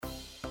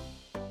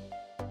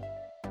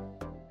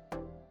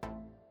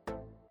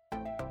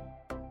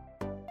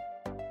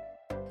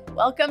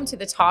Welcome to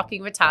the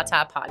Talking with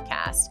Tata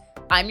podcast.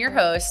 I'm your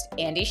host,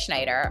 Andy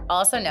Schneider,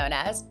 also known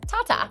as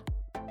Tata.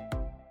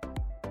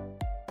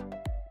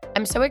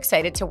 I'm so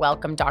excited to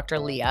welcome Dr.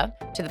 Lea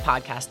to the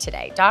podcast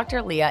today.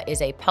 Dr. Lea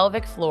is a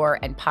pelvic floor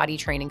and potty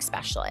training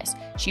specialist.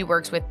 She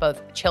works with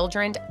both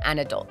children and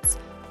adults.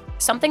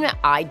 Something that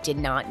I did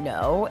not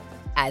know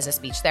as a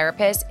speech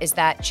therapist is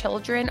that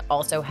children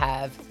also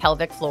have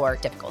pelvic floor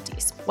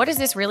difficulties. What does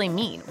this really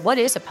mean? What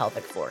is a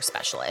pelvic floor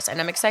specialist? And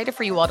I'm excited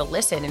for you all to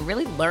listen and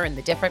really learn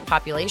the different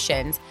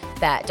populations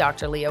that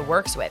Dr. Lea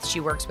works with. She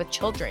works with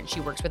children.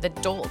 She works with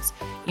adults.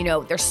 You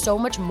know, there's so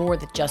much more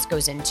that just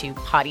goes into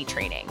potty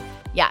training.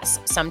 Yes,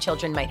 some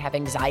children might have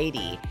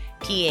anxiety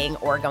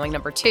peeing or going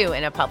number 2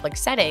 in a public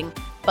setting,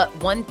 but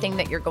one thing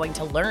that you're going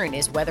to learn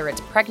is whether it's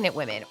pregnant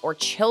women or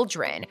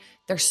children,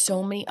 there's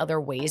so many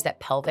other ways that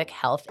pelvic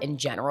health in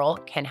general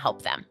can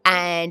help them.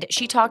 And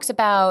she talks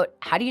about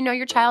how do you know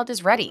your child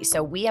is ready?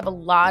 So we have a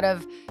lot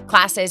of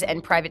classes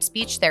and private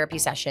speech therapy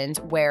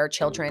sessions where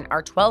children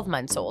are 12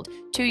 months old,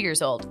 2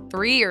 years old,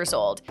 3 years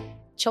old.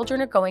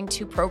 Children are going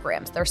to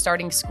programs, they're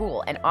starting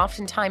school, and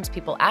oftentimes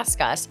people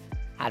ask us,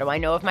 how do I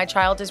know if my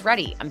child is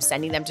ready? I'm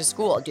sending them to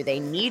school. Do they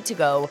need to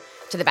go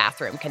to the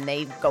bathroom? Can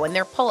they go in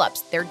their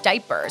pull-ups, their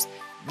diapers?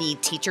 The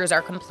teachers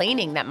are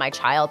complaining that my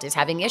child is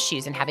having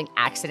issues and having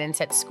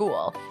accidents at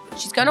school.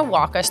 She's going to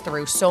walk us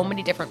through so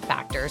many different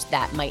factors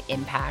that might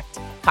impact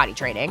potty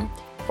training.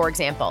 For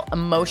example,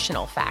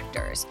 emotional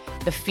factors,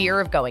 the fear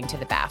of going to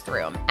the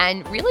bathroom,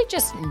 and really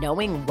just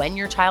knowing when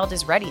your child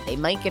is ready. They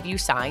might give you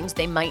signs,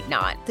 they might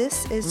not.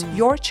 This is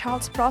your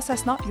child's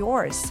process, not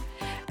yours.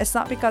 It's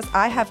not because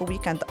I have a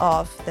weekend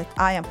off that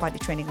I am potty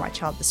training my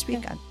child this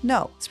weekend.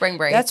 No. Spring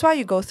break. That's why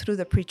you go through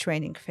the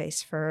pre-training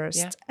phase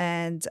first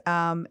and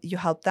you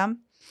help them.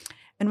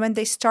 And when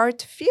they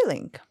start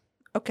feeling,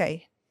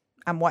 okay,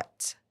 I'm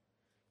wet.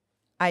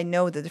 I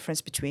know the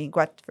difference between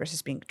wet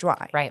versus being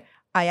dry. Right.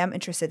 I am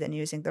interested in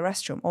using the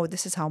restroom. Oh,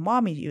 this is how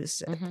mommy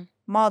used it.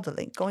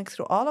 Modeling, going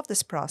through all of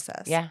this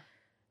process. Yeah.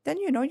 Then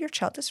you know your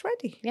child is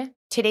ready. Yeah.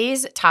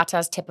 Today's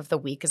Tata's tip of the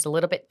week is a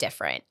little bit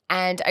different.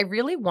 And I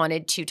really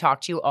wanted to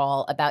talk to you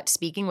all about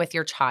speaking with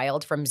your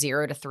child from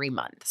 0 to 3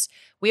 months.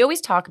 We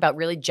always talk about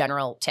really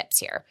general tips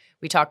here.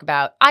 We talk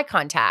about eye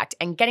contact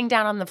and getting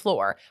down on the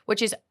floor,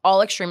 which is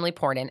all extremely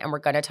important. And we're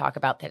going to talk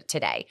about that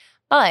today.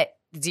 But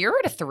 0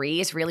 to 3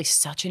 is really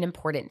such an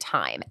important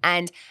time.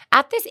 And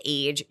at this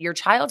age, your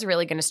child's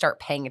really going to start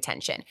paying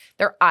attention.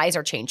 Their eyes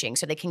are changing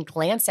so they can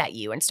glance at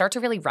you and start to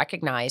really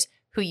recognize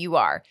who you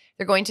are.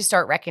 They're going to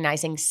start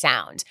recognizing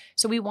sound.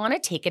 So we want to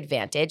take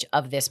advantage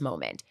of this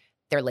moment.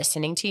 They're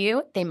listening to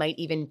you. They might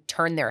even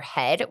turn their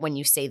head when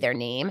you say their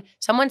name.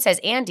 Someone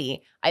says,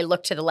 Andy, I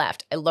look to the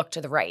left. I look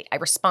to the right. I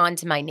respond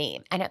to my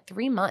name. And at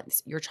 3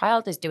 months, your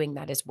child is doing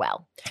that as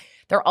well.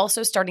 They're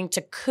also starting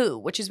to coo,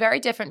 which is very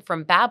different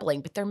from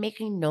babbling, but they're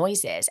making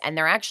noises and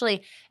they're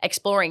actually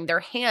exploring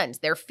their hands,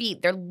 their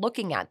feet. They're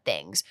looking at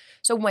things.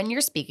 So when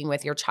you're speaking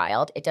with your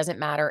child, it doesn't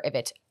matter if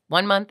it's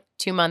 1 month,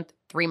 2 months,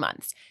 3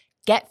 months.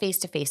 Get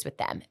face-to-face with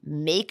them.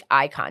 Make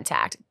eye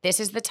contact. This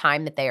is the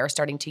time that they are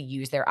starting to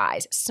use their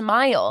eyes.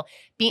 Smile.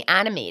 Be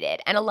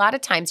animated. And a lot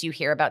of times you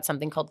hear about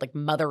something called like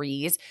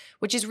motherese,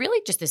 which is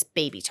really just this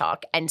baby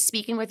talk. And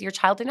speaking with your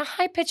child in a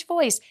high-pitched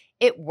voice,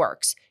 it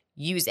works.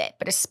 Use it.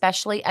 But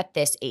especially at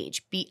this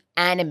age, be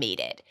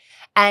animated.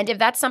 And if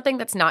that's something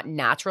that's not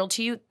natural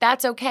to you,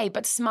 that's okay.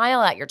 But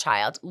smile at your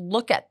child.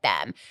 Look at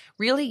them.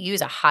 Really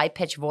use a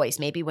high-pitched voice,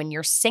 maybe when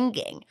you're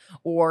singing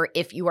or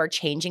if you are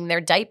changing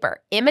their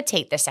diaper.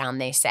 Imitate the sound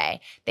they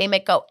say. They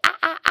might go, ah,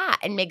 ah, ah,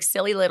 and make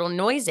silly little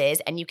noises,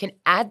 and you can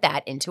add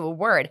that into a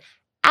word.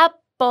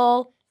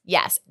 Apple.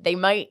 Yes, they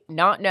might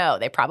not know.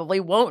 They probably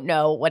won't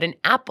know what an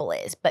apple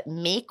is, but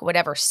make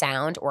whatever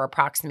sound or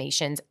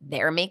approximations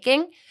they're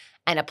making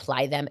and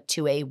apply them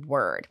to a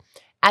word.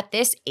 At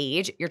this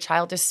age, your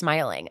child is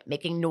smiling,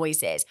 making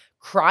noises,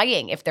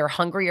 crying if they're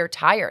hungry or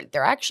tired.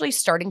 They're actually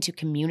starting to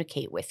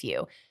communicate with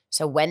you.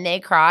 So when they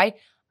cry,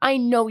 I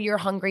know you're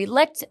hungry.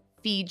 Let's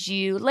feed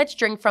you. Let's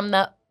drink from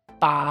the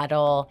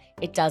bottle.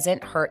 It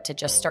doesn't hurt to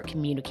just start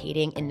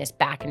communicating in this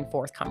back and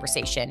forth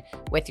conversation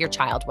with your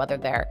child, whether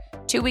they're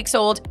 2 weeks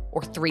old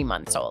or 3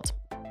 months old.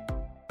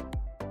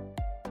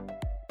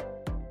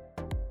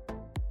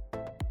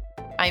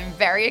 I'm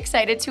very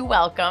excited to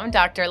welcome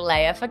Dr.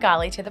 Lea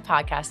Feghali to the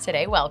podcast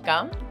today.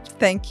 Welcome.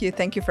 Thank you.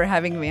 Thank you for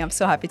having me. I'm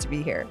so happy to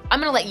be here. I'm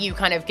going to let you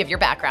kind of give your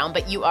background,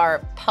 but you are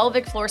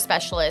pelvic floor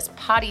specialist,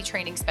 potty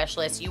training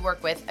specialist. You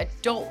work with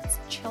adults,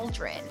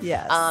 children.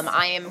 Yes.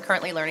 I am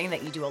currently learning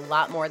that you do a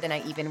lot more than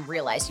I even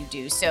realized you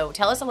do. So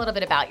tell us a little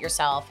bit about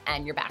yourself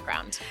and your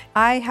background.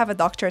 I have a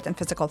doctorate in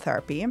physical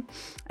therapy,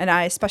 and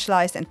I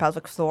specialized in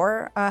pelvic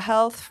floor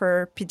health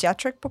for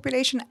pediatric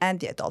population and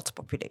the adult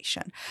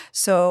population.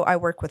 So I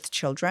work with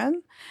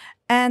children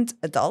and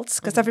adults,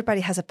 because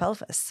everybody has a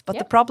pelvis. But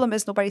the problem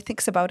is nobody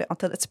thinks about it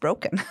until it's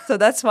broken. So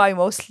that's why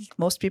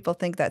most people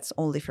think that's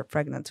only for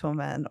pregnant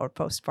women or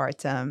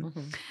postpartum.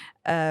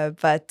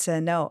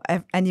 No,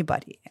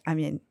 anybody. I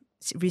mean,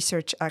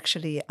 research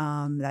actually,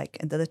 like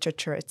in the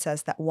literature, it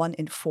says that 1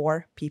 in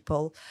 4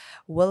 people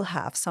will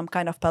have some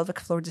kind of pelvic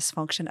floor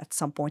dysfunction at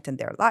some point in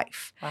their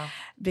life. Wow.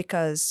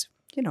 Because,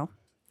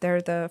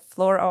 they're the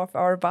floor of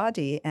our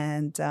body,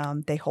 and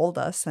they hold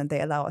us and they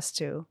allow us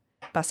to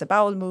pass a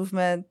bowel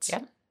movement,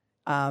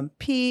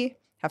 pee,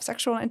 have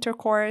sexual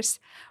intercourse,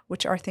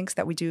 which are things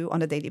that we do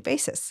on a daily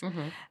basis.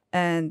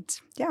 And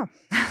yeah.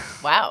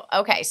 Wow.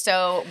 Okay.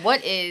 So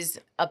what is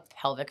a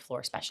pelvic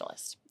floor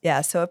specialist?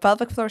 Yeah. So a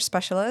pelvic floor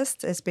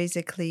specialist is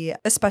basically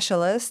a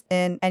specialist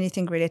in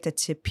anything related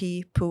to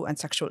pee, poo, and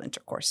sexual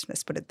intercourse.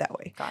 Let's put it that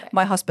way. Got it.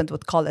 My husband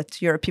would call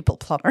it, you're a people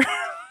plumber.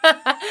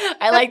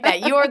 I like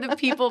that. You are the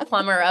people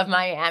plumber of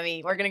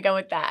Miami. We're going to go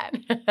with that.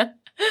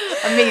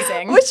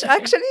 Amazing. Which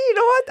actually, you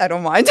know what? I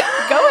don't mind.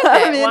 Go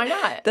with it. Why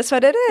not? That's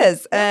what it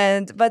is.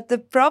 But the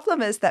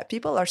problem is that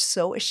people are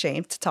so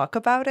ashamed to talk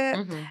about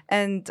it.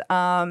 And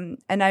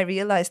I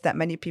realized that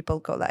many people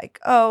go like,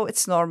 oh,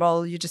 it's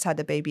normal. You just had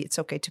a baby. It's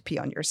okay to pee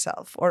on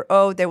yourself. Or,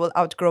 oh, they will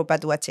outgrow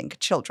bedwetting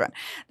children.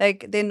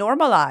 Like they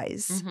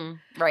normalize.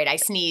 Right. I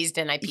sneezed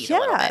and I peed a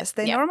little bit. Yes,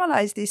 they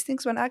normalize these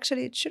things when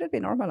actually it shouldn't be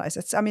normalized.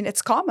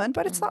 It's common,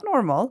 but it's not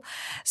normal.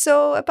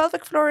 So a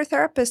pelvic floor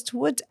therapist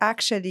would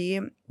actually,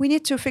 we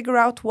need to figure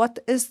out what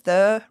is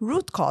the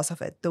root cause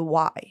of it, the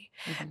why.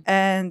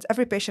 And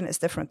every patient is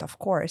different, of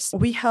course.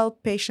 We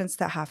help patients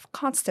that have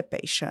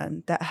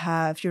constipation, that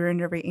have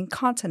urinary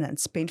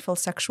incontinence, painful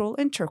sexual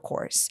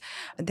intercourse.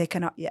 They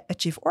cannot yet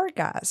achieve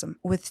orgasm.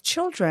 With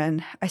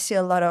children, I see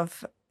a lot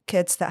of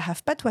kids that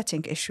have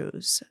bedwetting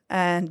issues.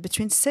 And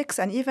between 6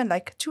 and even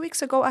like 2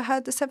 weeks ago, I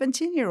had a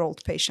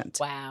 17-year-old patient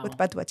with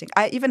bedwetting.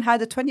 I even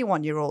had a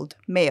 21-year-old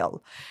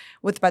male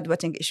with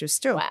bedwetting issues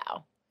too.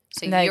 Wow.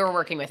 So you're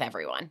working with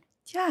everyone.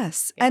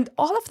 Yes. And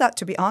all of that,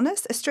 to be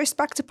honest, is traced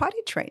back to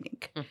potty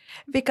training.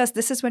 Because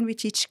this is when we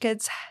teach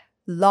kids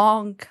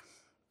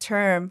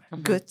long-term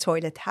good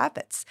toilet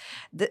habits.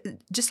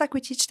 Just like we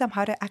teach them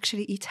how to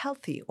actually eat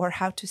healthy or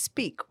how to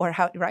speak or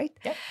how, right?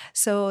 Yep.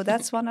 So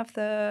that's one of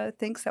the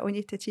things that we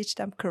need to teach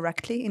them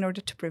correctly in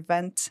order to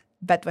prevent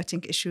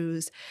bedwetting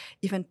issues,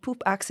 even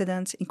poop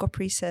accidents,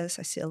 encopresis.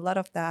 I see a lot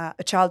of that.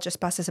 A child just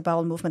passes a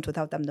bowel movement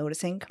without them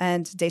noticing,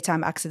 and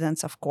daytime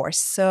accidents, of course.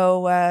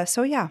 So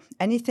yeah,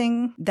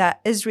 anything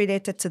that is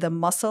related to the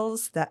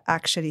muscles that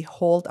actually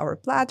hold our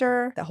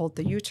bladder, that hold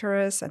the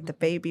uterus and the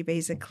baby,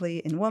 basically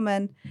in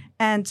women,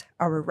 and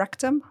our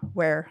rectum,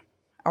 where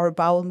our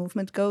bowel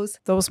movement goes,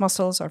 those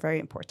muscles are very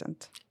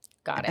important.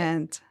 Got it.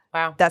 And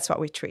wow, that's what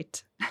we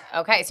treat.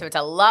 Okay, so it's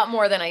a lot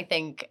more than I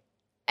think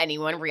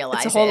anyone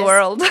realizes. It's a whole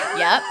world.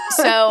 Yep.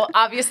 So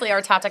obviously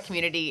our Tata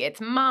community, it's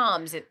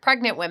moms, it's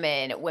pregnant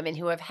women, women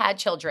who have had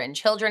children,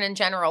 children in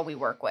general we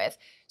work with.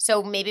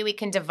 So maybe we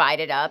can divide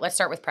it up. Let's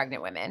start with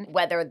pregnant women,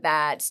 whether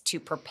that's to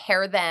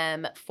prepare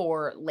them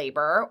for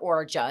labor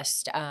or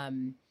just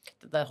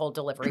the whole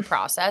delivery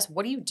process.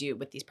 What do you do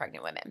with these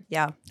pregnant women?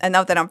 Yeah. And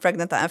now that I'm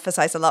pregnant, I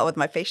emphasize a lot with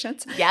my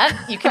patients.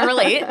 Yeah, you can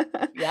relate.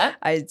 Yeah.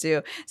 I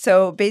do.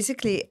 So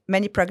basically,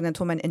 many pregnant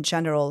women in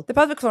general, the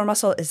pelvic floor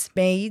muscle is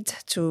made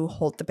to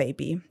hold the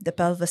baby. The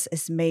pelvis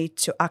is made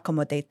to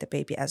accommodate the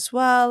baby as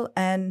well.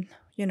 And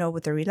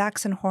with the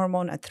relaxin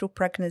hormone and through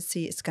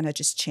pregnancy, it's going to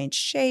just change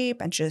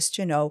shape and just,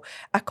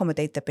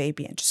 accommodate the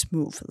baby and just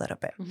move a little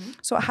bit.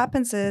 So what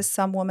happens is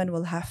some women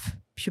will have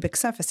pubic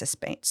symphysis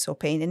pain, so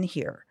pain in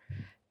here,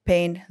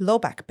 pain, low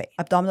back pain,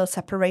 abdominal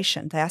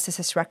separation,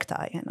 diastasis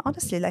recti. And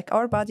honestly, like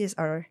our bodies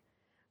are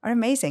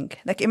amazing.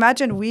 Like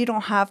imagine we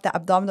don't have the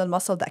abdominal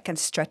muscle that can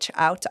stretch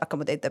out to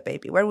accommodate the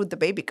baby. Where would the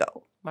baby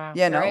go? Wow.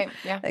 Right.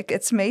 Yeah. Like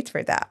it's made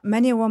for that.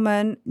 Many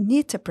women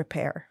need to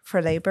prepare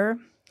for labor.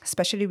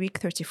 Especially week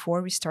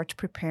 34, we start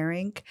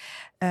preparing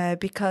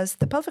because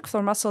the pelvic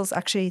floor muscles,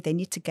 actually, they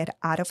need to get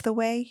out of the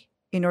way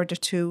in order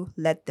to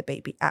let the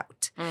baby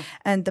out.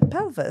 And the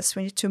pelvis,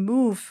 we need to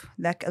move,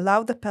 like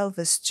allow the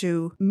pelvis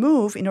to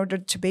move in order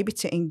to baby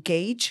to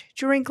engage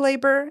during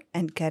labor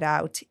and get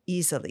out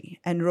easily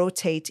and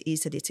rotate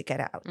easily to get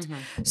out.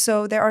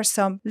 So there are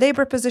some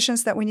labor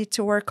positions that we need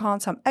to work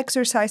on, some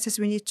exercises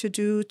we need to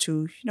do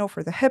to,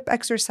 for the hip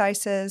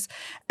exercises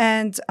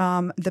and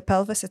the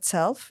pelvis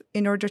itself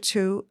in order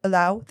to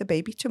allow the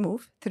baby to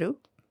move through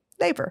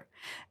labor.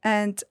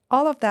 And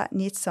all of that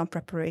needs some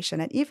preparation.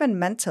 And even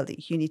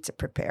mentally, you need to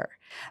prepare,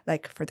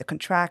 like for the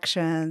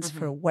contractions,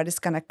 for what is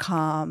going to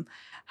come,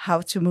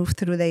 how to move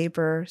through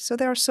labor. So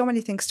there are so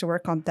many things to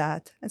work on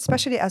that.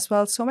 Especially as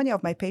well, so many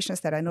of my patients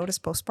that I notice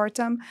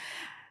postpartum,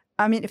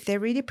 I mean, if they're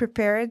really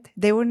prepared,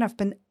 they wouldn't have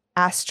been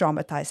as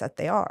traumatized as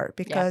they are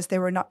because they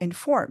were not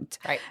informed.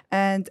 Right.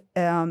 And,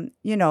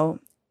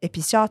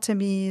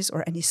 episiotomies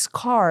or any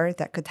scar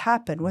that could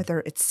happen,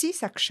 whether it's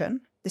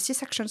C-section, the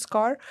C-section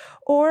scar,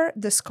 or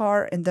the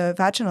scar in the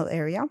vaginal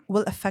area,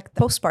 will affect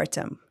the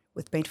postpartum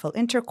with painful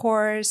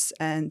intercourse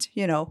and,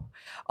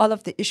 all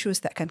of the issues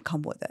that can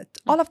come with it.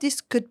 All of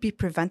these could be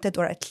prevented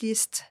or at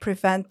least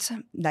prevent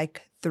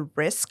like the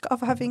risk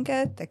of having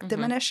it, like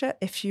diminish it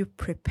if you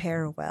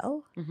prepare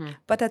well.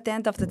 But at the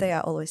end of the day, I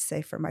always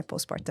say for my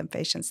postpartum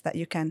patients that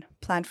you can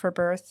plan for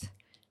birth,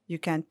 you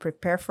can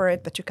prepare for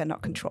it, but you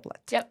cannot control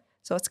it. Yep.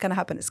 So what's going to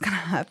happen is going to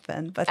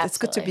happen. But Absolutely. It's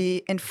good to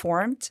be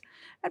informed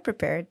and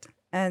prepared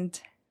and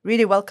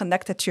really well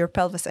connected to your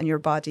pelvis and your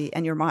body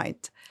and your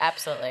mind.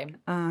 Absolutely.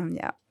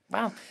 Yeah.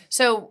 Wow.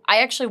 So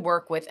I actually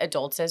work with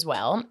adults as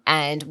well.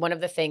 And one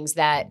of the things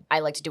that I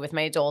like to do with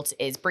my adults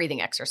is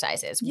breathing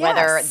exercises,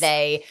 whether Yes.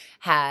 they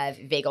have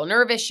vagal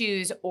nerve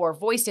issues or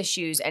voice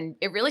issues. And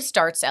it really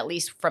starts, at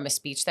least from a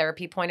speech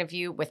therapy point of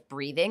view, with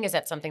breathing. Is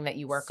that something that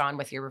you work on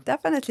with your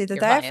Definitely. The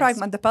your diaphragm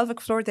clients? and the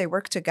pelvic floor, they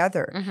work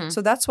together. Mhm.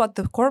 So that's what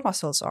the core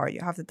muscles are.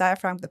 You have the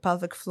diaphragm, the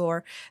pelvic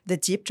floor, the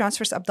deep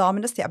transverse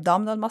abdominis, the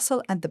abdominal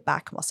muscle, and the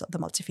back muscle, the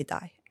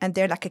multifidi. And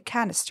they're like a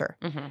canister.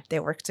 Mhm. They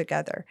work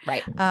together.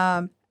 Right.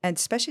 And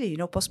especially,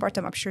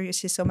 postpartum, I'm sure you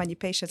see so many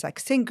patients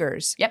like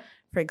singers, Yep.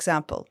 for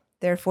example,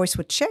 their voice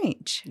would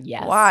change.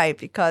 Yes. Why?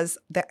 Because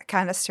the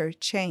canister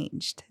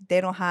changed.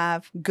 They don't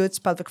have good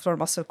pelvic floor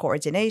muscle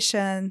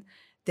coordination.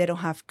 They don't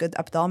have good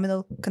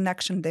abdominal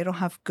connection. They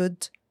don't have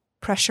good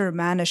pressure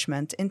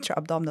management,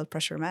 intra-abdominal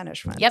pressure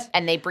management. Yep.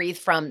 And they breathe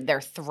from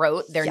their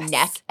throat, their Yes.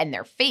 neck, and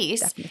their face.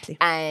 Definitely.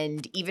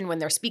 And even when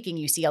they're speaking,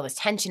 you see all this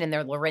tension in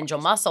their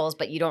laryngeal muscles,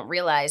 but you don't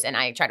realize, and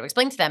I try to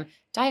explain to them,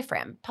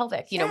 diaphragm,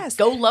 pelvic, Yes.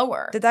 go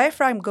lower. The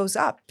diaphragm goes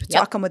up to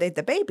Yep. accommodate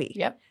the baby.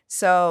 Yep.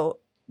 So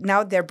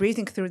now they're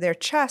breathing through their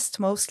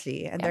chest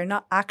mostly, and Yep. they're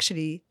not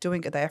actually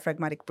doing a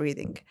diaphragmatic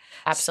breathing.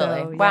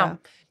 Absolutely. So, Wow. yeah.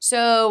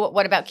 So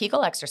what about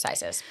Kegel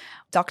exercises?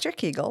 Dr.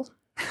 Kegel,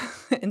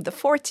 in the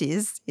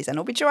 40s, he's an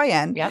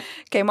OBGYN, Yep.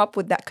 came up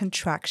with that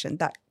contraction,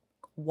 that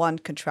one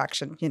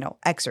contraction,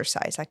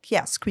 exercise. Like,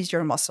 squeeze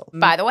your muscle.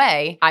 By the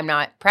way, I'm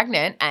not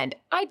pregnant and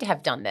I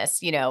have done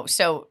this,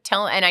 so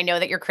and I know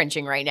that you're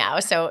cringing right now.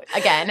 So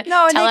again,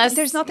 No, tell us.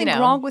 there's nothing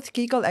wrong with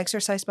Kegel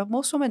exercise, but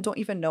most women don't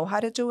even know how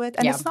to do it.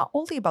 And Yeah. it's not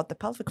only about the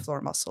pelvic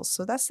floor muscles.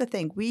 So that's the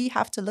thing. We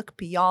have to look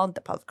beyond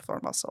the pelvic floor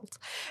muscles.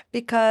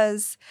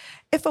 Because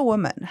if a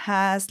woman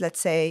has, let's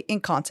say,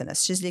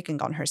 incontinence, she's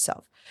leaking on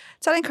herself,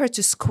 telling her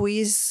to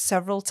squeeze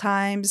several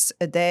times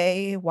a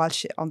day while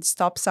she on the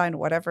stop sign or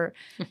whatever,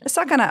 it's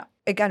not gonna,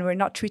 again, we're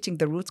not treating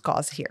the root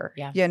cause here,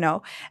 Yeah.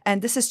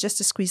 And this is just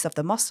a squeeze of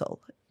the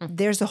muscle. Mm.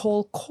 There's a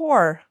whole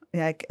core,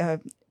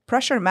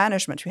 pressure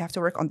management. We have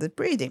to work on the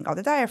breathing, on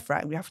the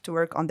diaphragm. We have to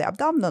work on the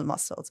abdominal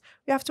muscles.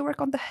 We have to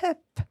work on the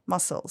hip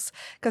muscles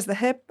because the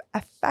hip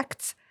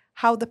affects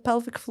how the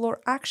pelvic floor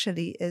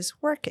actually is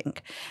working.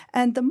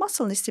 And the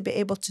muscle needs to be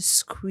able to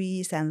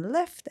squeeze and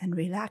lift and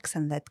relax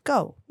and let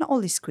go. Not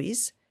only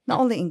squeeze, not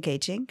only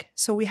engaging.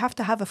 So we have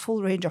to have a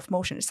full range of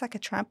motion. It's like a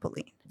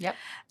trampoline. Yep.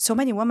 So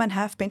many women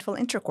have painful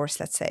intercourse,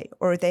 let's say,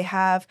 or they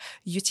have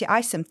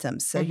UTI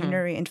symptoms,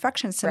 urinary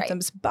infection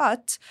symptoms,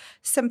 but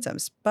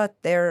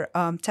their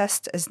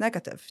test is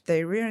negative. Their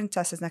urine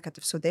test is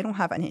negative, so they don't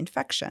have any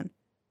infection,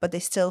 but they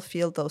still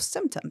feel those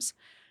symptoms.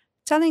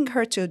 Telling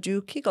her to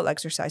do Kegel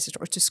exercises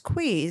or to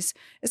squeeze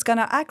is going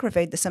to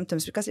aggravate the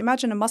symptoms because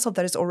imagine a muscle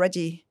that is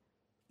already,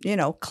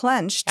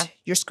 clenched,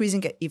 you're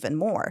squeezing it even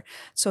more.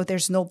 So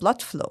there's no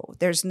blood flow.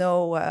 There's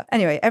no,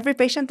 anyway, every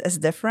patient is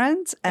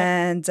different.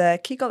 And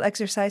Kegel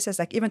exercises,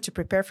 like even to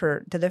prepare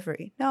for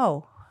delivery,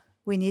 no,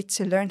 we need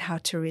to learn how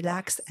to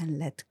relax and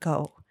let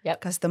go. Yep.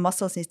 Because the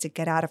muscles need to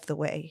get out of the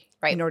way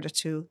Right. in order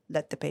to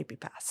let the baby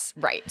pass.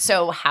 Right.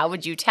 So how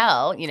would you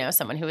tell,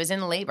 someone who is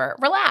in labor,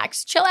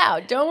 relax, chill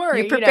out, don't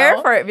worry. You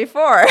prepare for it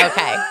before.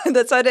 Okay.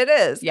 That's what it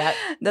is. Yep.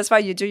 That's why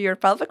you do your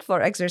pelvic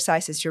floor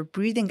exercises, your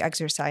breathing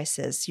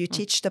exercises. You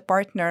teach the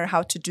partner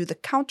how to do the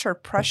counter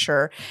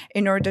pressure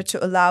in order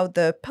to allow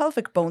the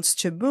pelvic bones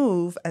to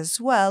move as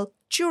well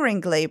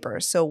during labor.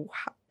 So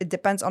it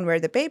depends on where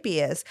the baby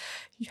is.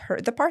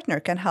 The partner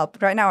can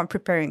help. Right now, I'm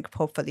preparing,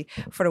 hopefully,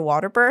 for the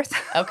water birth.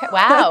 Okay.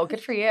 Wow.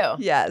 Good for you.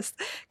 Yes.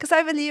 Because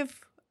I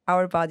believe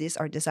our bodies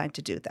are designed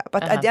to do that.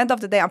 But at the end of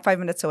the day, I'm 5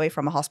 minutes away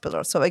from a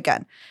hospital. So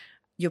again,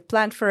 you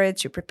plan for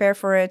it, you prepare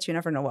for it, you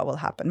never know what will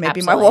happen. Maybe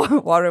Absolutely.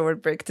 my water will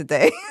break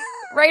today.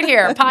 Right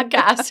here,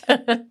 podcast.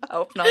 I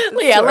hope not. It's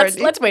Leah, too let's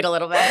early. let's wait a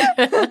little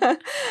bit.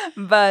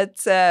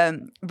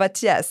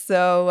 But yes,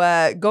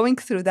 so going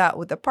through that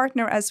with the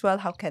partner as well,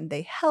 how can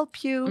they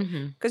help you?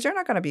 Mhm. Because you're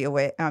not going to be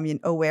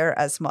aware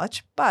as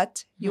much,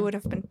 but you would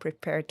have been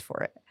prepared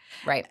for it.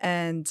 Right.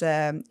 And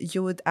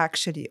you would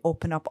actually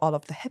open up all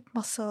of the hip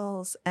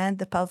muscles and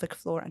the pelvic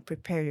floor and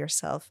prepare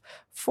yourself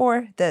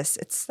for this.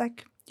 It's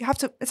like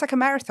it's like a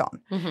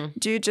marathon. Mhm.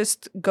 Do you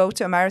just go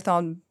to a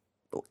marathon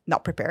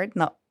not prepared?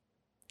 No.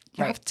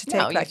 You Right. have to No,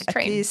 take you like have to at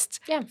train. least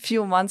Yeah.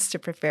 few months to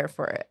prepare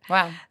for it.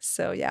 Wow.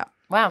 So yeah.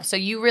 Wow. So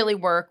you really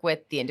work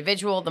with the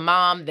individual, the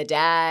mom, the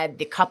dad,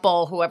 the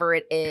couple, whoever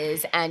it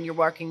is, and you're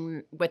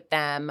working with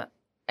them.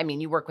 I mean,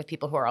 you work with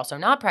people who are also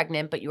not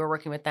pregnant, but you are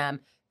working with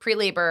them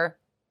pre-labor,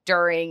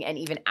 during, and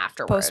even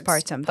afterwards.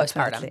 Postpartum,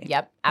 definitely.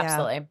 Yep. Yeah.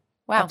 Absolutely.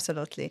 Wow.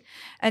 Absolutely.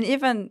 And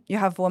even you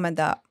have women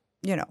that,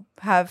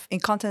 have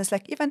incontinence,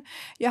 like even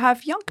you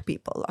have young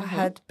people. I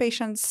had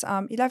patients,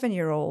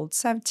 11-year-olds,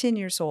 17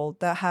 years old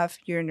that have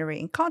urinary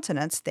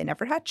incontinence. They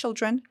never had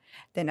children.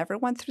 They never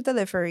went through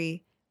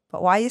delivery.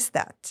 But why is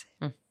that?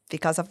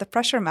 Because of the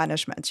pressure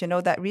management.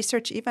 That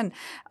research, even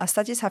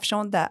studies have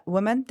shown that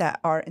women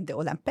that are in the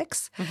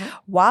Olympics,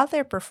 while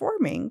they're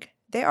performing,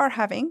 they are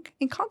having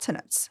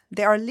incontinence.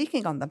 They are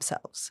leaking on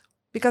themselves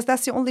because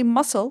that's the only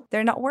muscle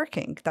they're not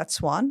working.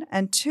 That's one.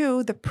 And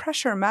two, the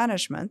pressure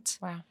management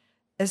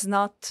is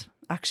not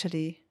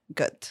actually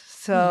good.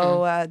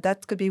 So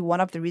that could be one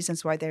of the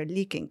reasons why they're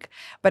leaking.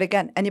 But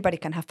again, anybody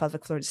can have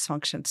pelvic floor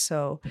dysfunction.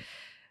 So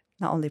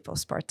not only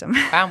postpartum.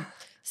 Wow.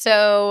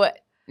 So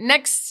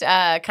next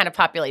kind of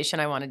population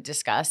I want to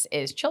discuss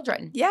is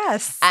children.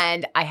 Yes.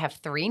 And I have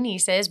 3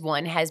 nieces.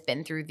 One has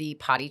been through the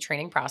potty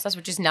training process,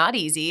 which is not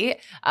easy.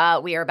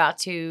 We are about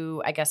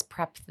to, I guess,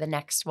 prep the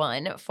next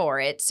one for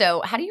it.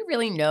 So how do you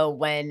really know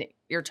when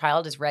your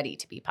child is ready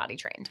to be potty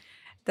trained?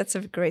 That's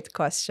a great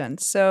question.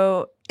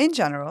 So in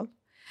general,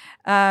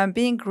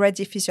 being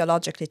ready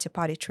physiologically to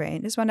potty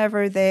train is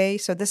whenever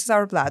so this is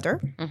our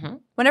bladder,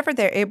 whenever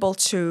they're able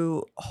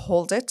to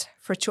hold it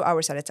for 2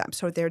 hours at a time.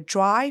 So they're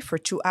dry for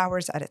 2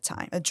 hours at a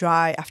time,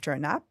 dry after a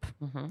nap,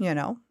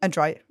 and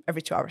dry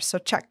every 2 hours. So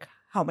check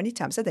how many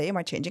times a day am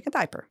I changing a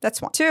diaper?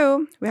 That's one.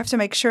 2, we have to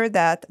make sure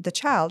that the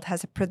child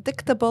has a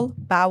predictable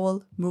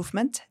bowel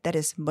movement that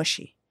is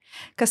mushy.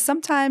 Because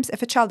sometimes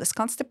if a child is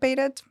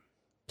constipated,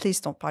 please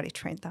don't potty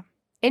train them.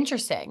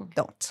 Interesting.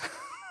 Don't.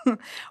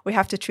 We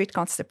have to treat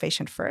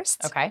constipation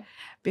first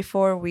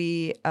before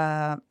we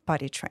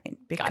potty train.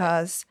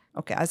 Because,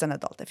 as an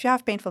adult, if you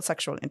have painful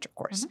sexual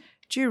intercourse,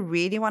 do you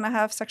really want to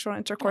have sexual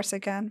intercourse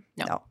again?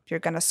 No. You're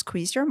going to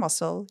squeeze your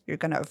muscle. You're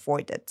going to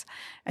avoid it.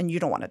 And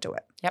you don't want to do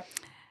it. Yep.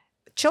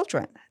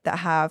 Children that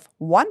have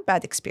one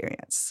bad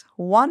experience,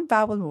 one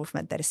bowel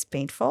movement that is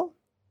painful,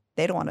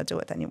 they don't want to do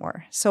it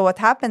anymore. So what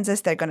happens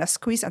is they're going to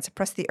squeeze and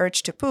suppress the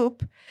urge to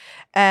poop,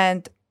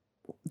 and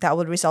that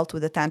will result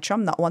with a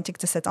tantrum, not wanting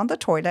to sit on the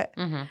toilet,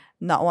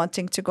 not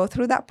wanting to go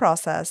through that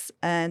process.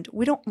 And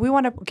we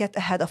want to get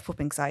ahead of poop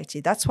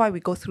anxiety. That's why we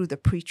go through the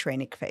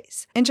pre-training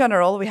phase. In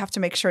general, we have to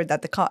make sure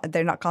that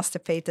they're not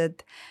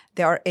constipated.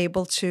 They are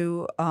able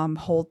to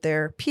hold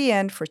their pee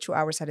in for 2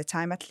 hours at a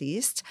time at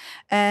least.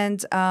 And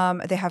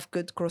they have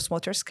good gross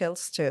motor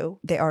skills too.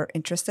 They are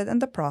interested in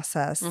the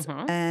process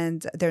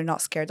and they're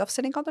not scared of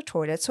sitting on the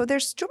toilet. So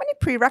there's too many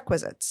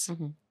prerequisites.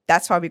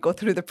 That's why we go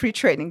through the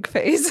pre-training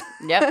phase.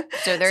 Yep.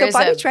 So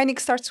potty training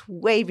starts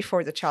way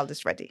before the child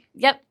is ready.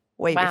 Yep.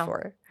 Way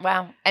before.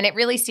 Wow. And it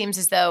really seems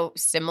as though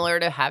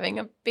similar to having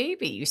a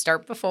baby. You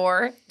start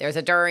before, there's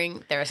a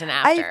during, there's an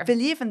after. I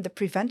believe in the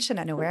prevention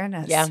and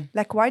awareness. Yeah.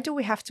 Like, why do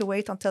we have to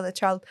wait until the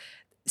child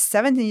is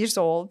 17 years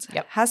old,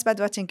 has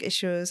bedwetting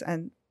issues,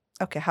 and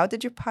how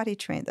did you potty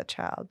train the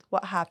child?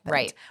 What happened?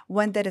 Right.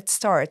 When did it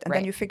start? And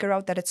then you figure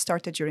out that it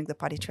started during the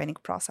potty training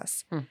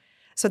process.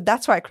 So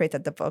that's why I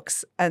created the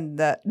books. And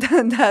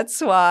that's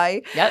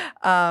why,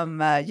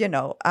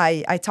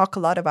 I talk a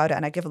lot about it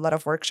and I give a lot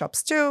of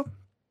workshops too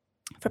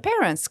for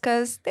parents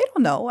because they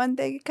don't know and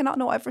they cannot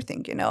know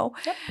everything,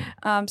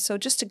 So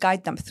just to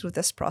guide them through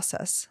this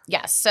process.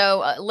 Yes.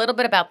 So a little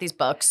bit about these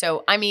books.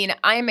 So, I mean,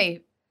 I'm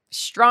a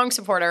strong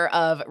supporter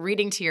of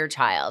reading to your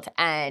child.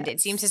 And it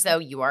seems as though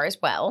you are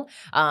as well.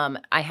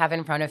 I have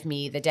in front of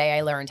me The Day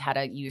I Learned How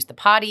to Use the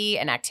Potty,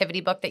 an activity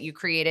book that you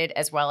created,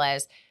 as well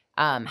as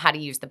how to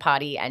use the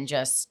potty and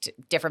just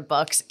different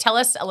books. Tell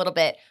us a little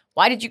bit,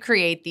 why did you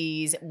create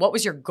these? What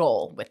was your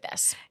goal with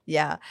this?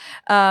 Yeah.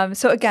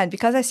 So again,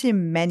 because I see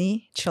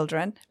many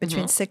children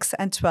between 6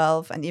 and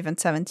 12 and even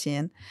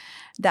 17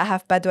 that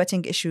have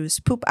bedwetting issues,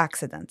 poop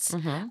accidents,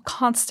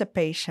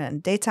 constipation,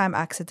 daytime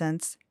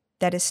accidents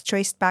that is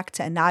traced back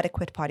to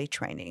inadequate potty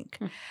training.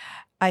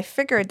 I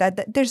figured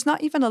that there's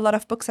not even a lot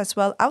of books as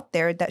well out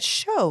there that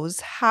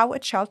shows how a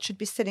child should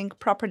be sitting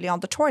properly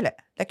on the toilet.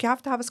 Like you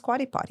have to have a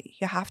squatty potty.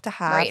 You have to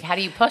have... Right. How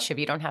do you push if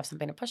you don't have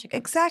something to push against?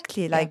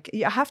 Exactly. Like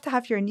you have to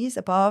have your knees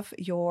above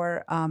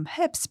your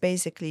hips,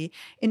 basically,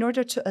 in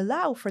order to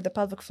allow for the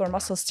pelvic floor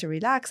muscles to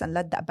relax and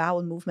let that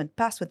bowel movement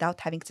pass without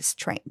having to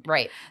strain.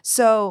 Right.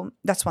 So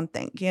that's one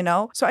thing,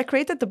 So I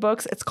created the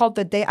books. It's called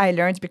The Day I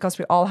Learned because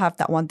we all have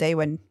that one day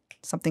when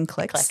something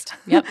clicks.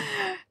 Yep.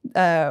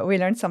 We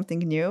learned something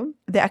new.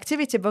 The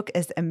activity book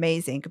is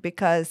amazing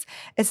because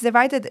it's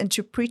divided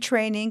into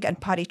pre-training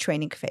and potty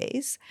training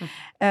phase.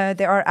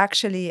 There are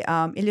actually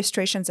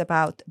illustrations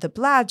about the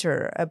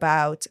bladder,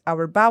 about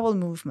our bowel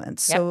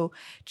movements. Yep. So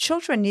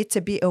children need to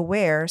be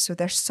aware. So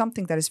there's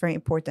something that is very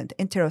important,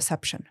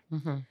 interoception,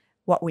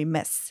 what we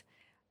miss.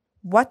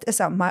 Why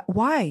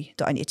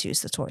do I need to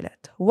use the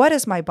toilet? What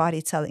is my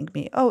body telling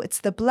me? Oh, it's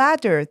the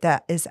bladder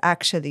that is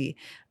actually,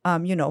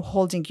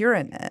 holding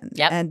urine in.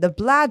 Yep. And the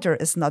bladder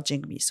is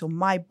nudging me. So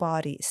my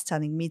body is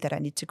telling me that I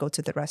need to go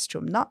to the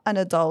restroom, not an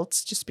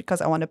adult, just because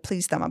I want to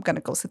please them. I'm going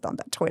to go sit on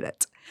that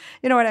toilet.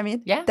 You know what I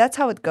mean? Yeah. That's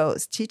how it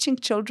goes. Teaching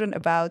children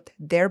about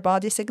their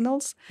body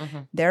signals,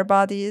 their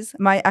bodies.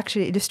 My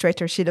actually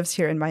illustrator, she lives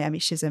here in Miami.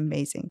 She's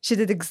amazing. She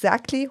did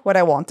exactly what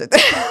I wanted.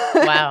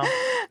 Wow.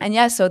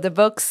 And so the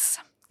books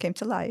came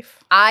to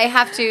life. I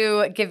have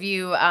to give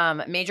you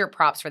major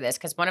props for this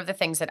because one of the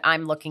things that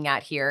I'm looking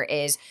at here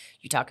is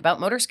you talk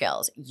about motor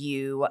skills.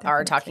 You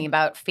are talking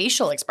about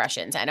facial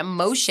expressions and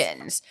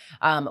emotions.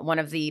 One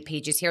of the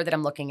pages here that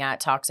I'm looking at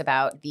talks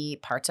about the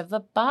parts of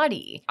the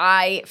body.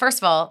 First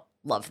of all,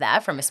 love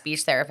that from a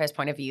speech therapist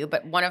point of view.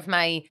 But one of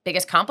my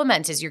biggest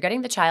compliments is you're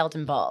getting the child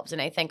involved.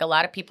 And I think a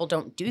lot of people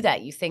don't do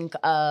that. You think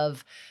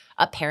of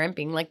a parent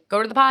being like,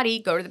 go to the potty,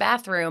 go to the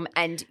bathroom,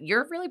 and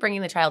you're really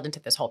bringing the child into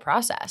this whole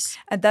process.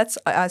 And that's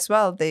as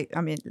well,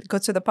 go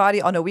to the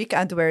potty on a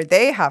weekend where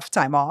they have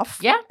time off.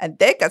 Yeah. And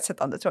they can sit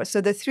on the toilet.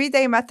 So the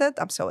 3-day method,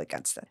 I'm so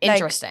against it.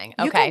 Interesting.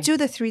 You Okay. can do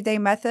the 3-day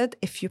method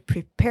if you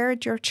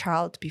prepared your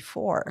child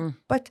before.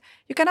 But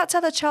you cannot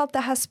tell a child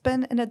that has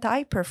been in a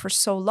diaper for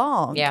so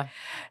long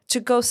to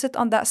go sit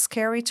on that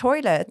scary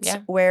toilet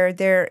where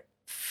their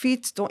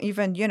feet don't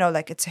even,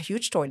 it's a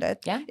huge toilet.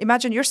 Yeah.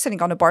 Imagine you're sitting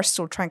on a bar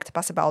stool trying to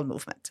pass a bowel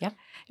movement. Yeah.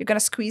 You're going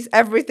to squeeze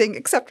everything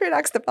except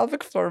relax the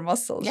pelvic floor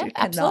muscles. Yeah, you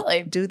cannot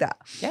absolutely. do that.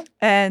 Yeah.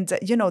 And,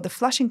 the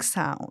flushing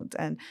sound.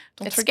 And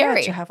don't It's forget,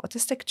 scary. you have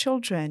autistic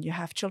children. You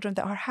have children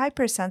that are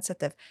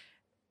hypersensitive.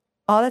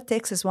 All it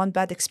takes is one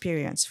bad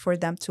experience for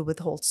them to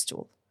withhold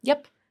stool.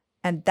 Yep.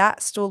 And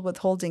that stool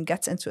withholding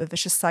gets into a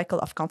vicious cycle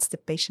of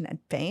constipation and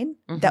pain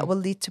that will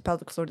lead to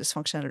pelvic floor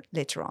dysfunction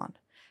later on.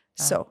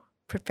 So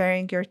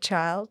preparing your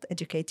child,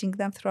 educating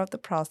them throughout the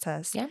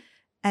process,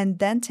 and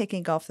then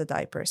taking off the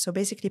diaper. So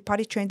basically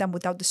potty train them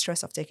without the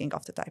stress of taking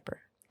off the diaper.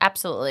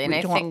 Absolutely. And We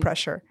I don't think want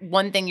pressure.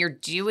 one thing you're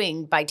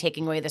doing by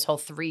taking away this whole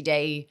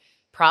 3-day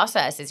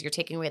process is you're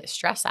taking away the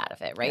stress out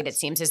of it, right? Yes. It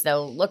seems as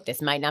though, look,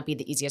 this might not be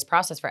the easiest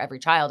process for every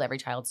child. Every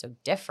child's so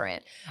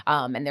different.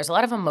 And there's a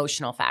lot of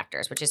emotional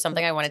factors, which is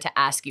something I wanted to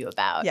ask you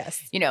about.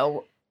 Yes.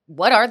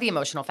 What are the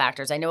emotional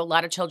factors? I know a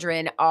lot of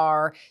children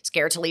are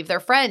scared to leave their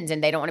friends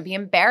and they don't want to be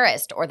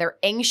embarrassed or they're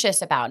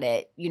anxious about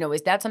it.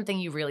 Is that something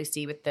you really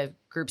see with the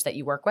groups that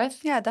you work with?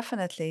 Yeah,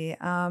 definitely.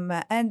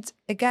 And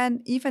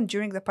again, even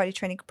during the potty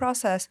training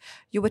process,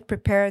 you would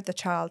prepare the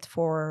child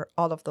for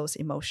all of those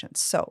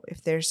emotions. So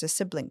if there's a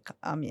sibling,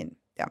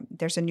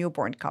 there's a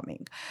newborn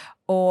coming,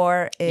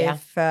 or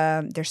if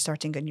they're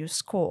starting a new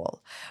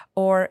school,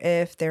 or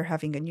if they're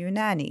having a new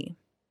nanny,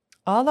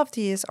 all of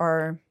these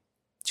are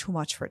too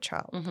much for a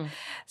child.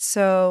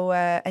 So,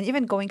 and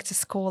even going to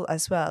school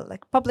as well,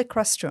 like public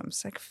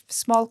restrooms, like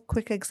small,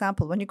 quick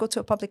example. When you go to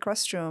a public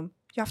restroom,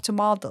 you have to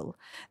model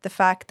the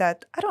fact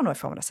that, I don't know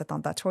if I want to sit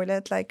on that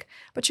toilet,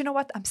 but you know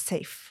what? I'm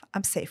safe.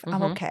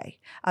 I'm okay.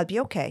 I'll be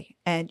okay.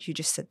 And you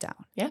just sit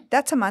down. Yeah.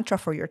 That's a mantra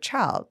for your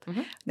child.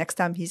 Next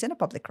time he's in a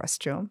public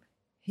restroom,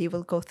 he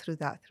will go through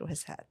that through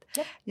his head.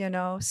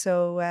 Yep.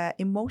 So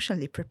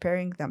emotionally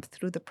preparing them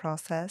through the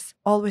process,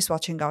 always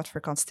watching out for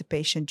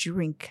constipation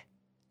during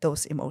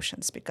those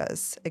emotions,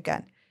 because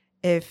again,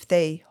 if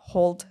they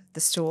hold the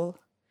stool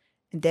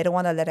and they don't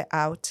want to let it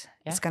out,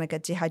 it's going to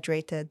get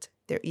dehydrated.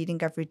 They're eating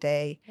every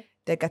day.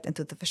 They get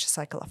into the vicious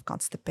cycle of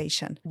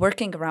constipation.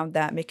 Working around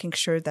that, making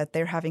sure that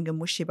they're having a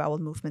mushy bowel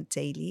movement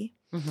daily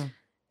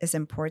is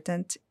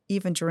important,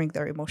 even during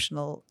their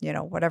emotional,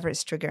 whatever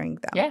is triggering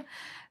them. Yeah.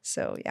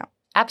 So, yeah.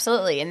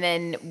 Absolutely. And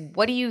then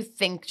what do you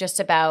think just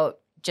about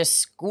just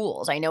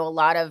schools? I know a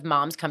lot of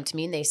moms come to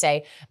me and they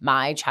say,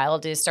 my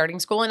child is starting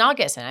school in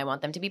August and I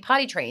want them to be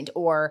potty trained,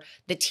 or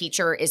the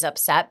teacher is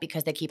upset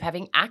because they keep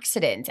having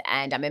accidents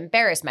and I'm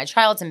embarrassed. My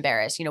child's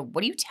embarrassed.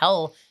 What do you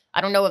tell?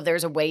 I don't know if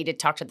there's a way to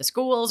talk to the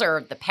schools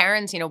or the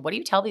parents. What do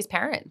you tell these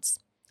parents?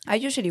 I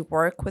usually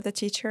work with the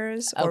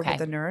teachers or with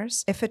the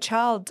nurse. If a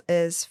child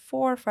is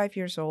 4 or 5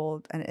 years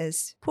old and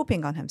is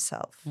pooping on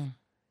himself,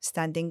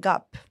 standing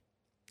up,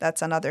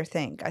 that's another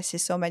thing. I see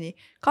so many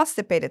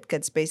constipated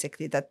kids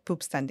basically that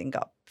poop standing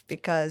up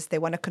because they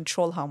want to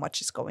control how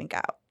much is going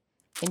out.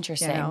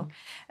 Interesting.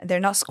 And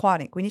they're not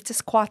squatting. We need to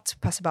squat to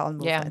pass a bowel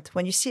movement.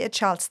 When you see a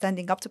child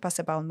standing up to pass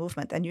a bowel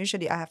movement, and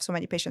usually I have so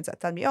many patients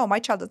that tell me, oh, my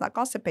child is not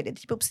constipated.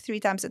 He poops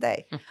 3 times a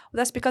day. Well,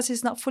 that's because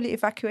he's not fully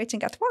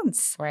evacuating at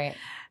once. Right.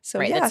 So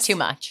that's too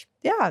much.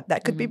 Yeah,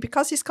 that could be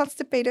because he's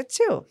constipated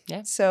too.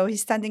 Yeah. So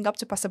he's standing up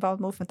to pass a bowel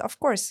movement. Of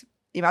course,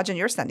 imagine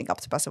you're standing up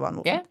to pass a bowel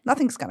movement.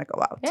 Nothing's going to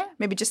go out.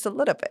 Maybe just a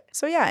little bit.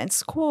 So in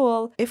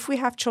school, if we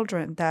have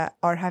children that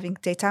are having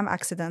daytime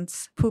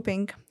accidents,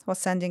 pooping while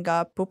standing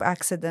up, poop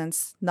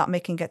accidents, not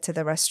making it to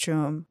the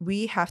restroom,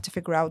 we have to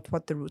figure out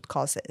what the root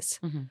cause is.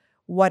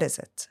 What is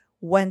it?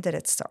 When did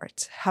it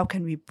start? How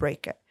can we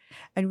break it?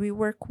 And we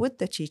work with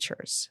the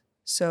teachers.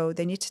 So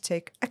they need to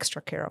take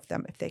extra care of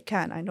them if they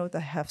can. I know they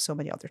have so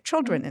many other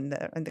children in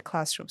the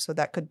classroom. So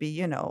that could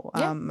be, it's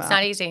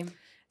not easy.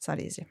 It's not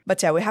easy.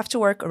 But we have to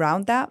work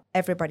around that.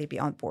 Everybody be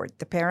on board.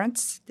 The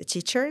parents, the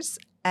teachers,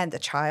 and the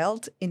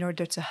child in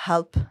order to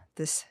help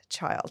this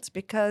child.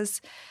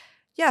 Because,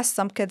 yes,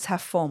 some kids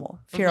have FOMO,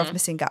 fear of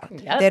missing out.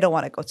 They don't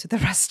want to go to the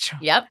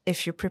restroom.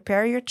 If you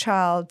prepare your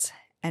child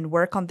and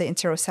work on the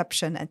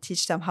interoception and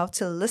teach them how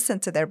to listen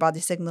to their body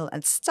signal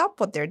and stop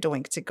what they're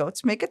doing to go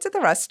to make it to the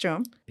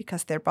restroom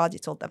because their body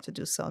told them to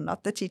do so,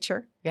 not the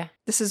teacher.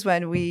 This is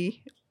when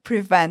we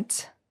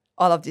prevent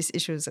all of these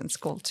issues in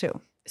school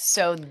too.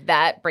 So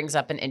that brings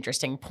up an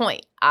interesting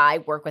point. I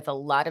work with a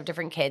lot of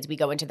different kids. We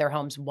go into their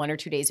homes 1 or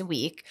 2 days a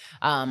week.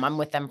 I'm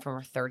with them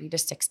for 30 to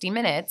 60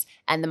 minutes.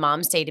 And the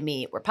moms say to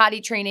me, we're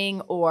potty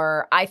training,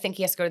 or I think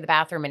he has to go to the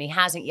bathroom and he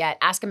hasn't yet.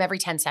 Ask him every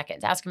 10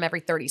 seconds. Ask him every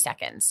 30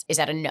 seconds. Is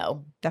that a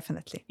no?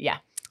 Definitely. Yeah.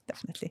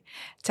 Definitely.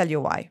 Tell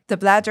you why. The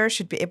bladder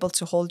should be able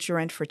to hold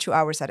urine for 2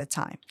 hours at a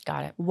time.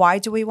 Got it. Why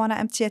do we want to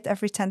empty it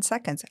every 10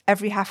 seconds,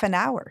 every half an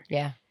hour?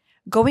 Yeah.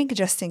 Going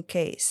just in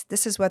case,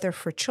 this is whether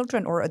for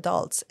children or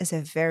adults, is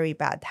a very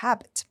bad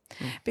habit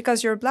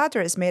because your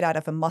bladder is made out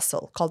of a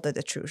muscle called the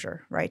detrusor,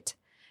 right?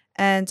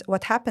 And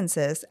what happens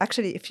is,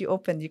 actually, if you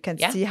open, you can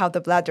see how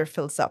the bladder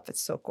fills up.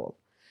 It's so cool.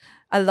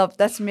 I love,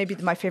 that's maybe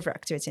my favorite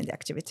activity in the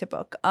activity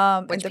book.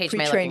 Which in the page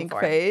pre-training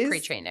phase.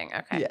 Pre-training,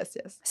 okay. Yes.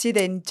 See,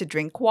 they need to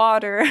drink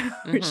water.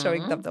 We're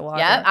showing them the water.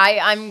 Yeah,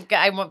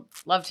 I would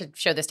love to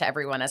show this to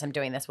everyone as I'm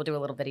doing this. We'll do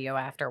a little video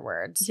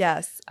afterwards.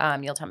 Yes.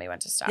 You'll tell me when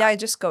to stop. Yeah, I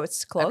just go,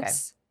 it's close. Okay.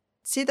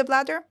 See the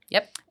bladder?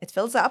 Yep. It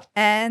fills up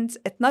and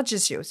it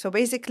nudges you. So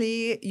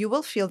basically, you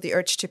will feel the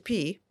urge to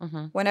pee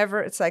whenever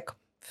it's like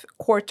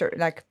quarter,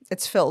 like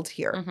it's filled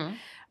here.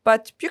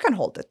 But you can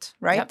hold it,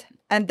 right? Yep.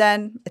 And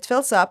then it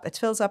fills up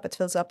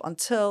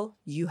until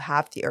you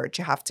have the urge,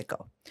 you have to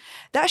go.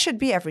 That should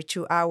be every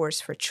 2 hours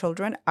for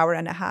children, hour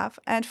and a half,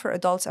 and for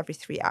adults every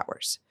 3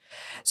 hours.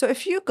 So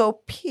if you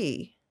go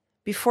pee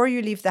before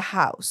you leave the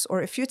house,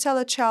 or if you tell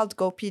a child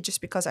go pee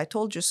just because I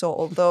told you so,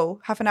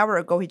 although half an hour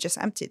ago he just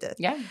emptied it,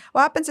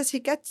 what happens is he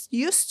gets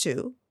used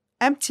to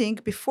emptying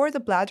before the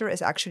bladder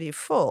is actually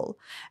full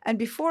and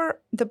before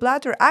the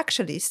bladder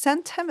actually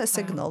sent him a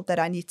signal that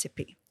I need to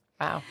pee.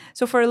 Wow.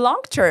 So for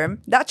long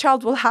term, that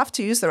child will have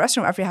to use the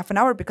restroom every half an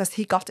hour because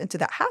he got into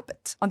that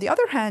habit. On the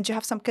other hand, you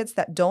have some kids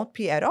that don't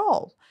pee at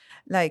all.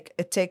 Like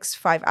it takes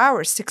 5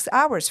 hours, 6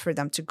 hours for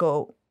them to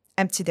go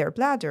empty their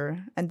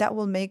bladder, and that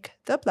will make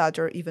the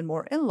bladder even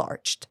more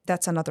enlarged.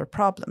 That's another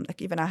problem.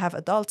 Like even I have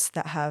adults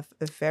that have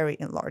a very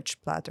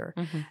enlarged bladder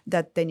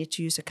that they need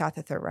to use a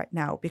catheter right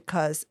now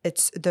because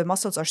the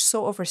muscles are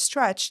so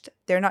overstretched,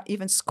 they're not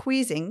even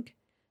squeezing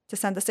to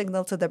send a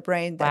signal to the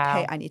brain that,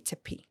 hey, I need to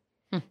pee.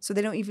 So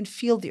they don't even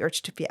feel the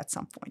urge to pee at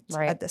some point,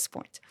 at this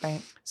point.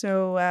 Right.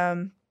 So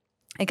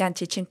again,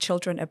 teaching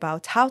children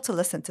about how to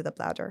listen to the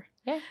bladder.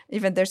 Yeah.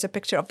 Even there's a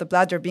picture of the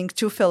bladder being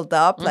too filled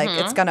up, like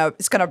it's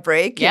gonna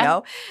break, you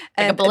know.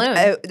 Like a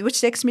balloon.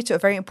 Which takes me to a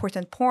very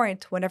important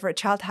point. Whenever a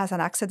child has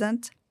an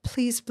accident,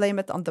 please blame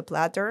it on the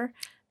bladder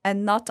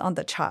and not on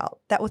the child.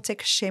 That will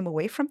take shame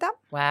away from them.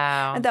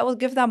 Wow. And that will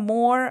give them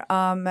more,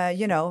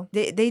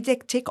 they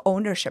take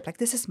ownership. Like,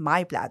 this is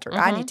my bladder.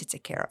 I need to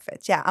take care of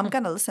it. Yeah, I'm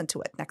going to listen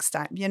to it next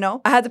time, you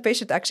know? I had a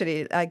patient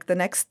actually, like the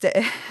next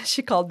day,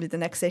 she called me the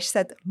next day. She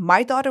said,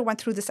 my daughter went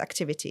through this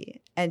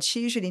activity and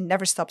she usually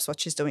never stops what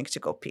she's doing to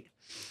go pee.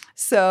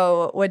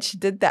 So when she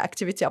did the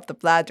activity of the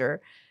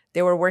bladder,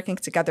 they were working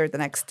together the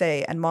next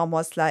day and mom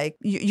was like,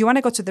 you want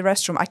to go to the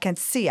restroom? I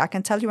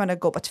can tell you want to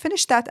go, but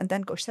finish that and then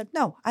go. She said,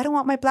 no, I don't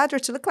want my bladder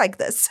to look like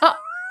this.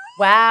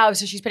 Wow.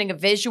 So she's putting a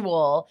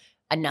visual,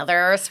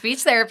 another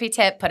speech therapy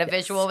tip, put a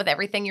visual with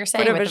everything you're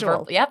saying. Put a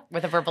visual.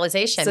 With a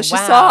verbalization. So she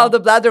saw how the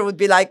bladder would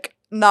be like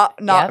not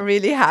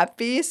really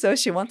happy. So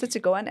she wanted to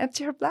go and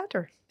empty her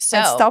bladder.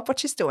 And stop what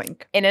she's doing.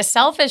 In a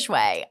selfish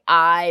way,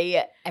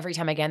 every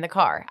time I get in the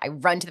car, I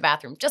run to the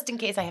bathroom just in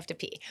case I have to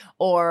pee.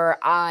 Or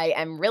I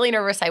am really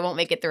nervous I won't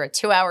make it through a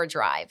 2-hour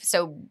drive.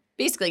 So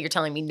basically, you're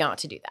telling me not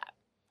to do that.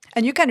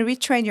 And you can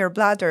retrain your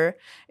bladder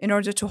in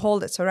order to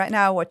hold it. So right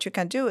now, what you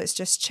can do is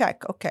just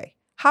check, okay,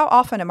 how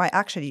often am I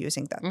actually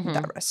using the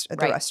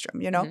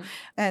restroom, you know?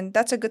 And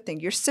that's a good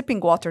thing. You're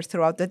sipping water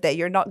throughout the day.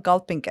 You're not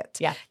gulping it.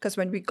 Yeah. Because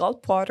when we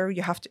gulp water,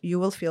 you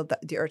will feel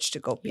the urge to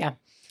go pee. Yeah.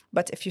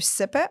 But if you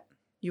sip it,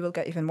 you will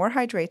get even more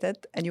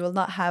hydrated and you will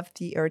not have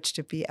the urge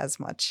to pee as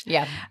much.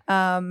 Yeah.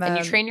 And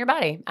you train your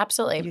body.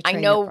 Absolutely. I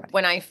know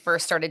when I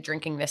first started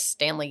drinking this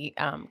Stanley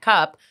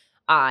cup,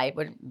 I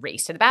would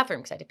race to the bathroom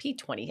because I had to pee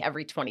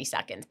every 20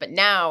 seconds. But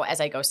now as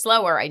I go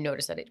slower, I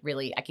notice that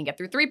I can get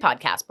through 3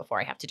 podcasts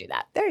before I have to do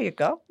that. There you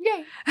go.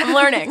 Yay. I'm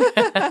learning.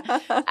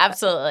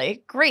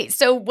 Absolutely. Great.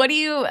 So what do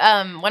you,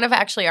 one of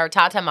actually our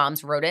Tata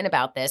moms wrote in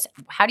about this.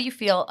 How do you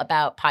feel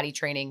about potty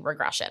training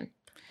regression?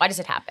 Why does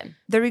it happen?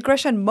 The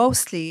regression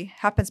mostly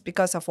happens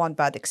because of one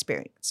bad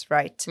experience,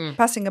 right?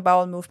 Passing a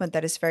bowel movement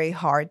that is very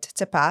hard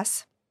to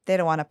pass. They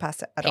don't want to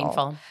pass it at all.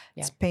 Painful.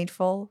 Yeah. It's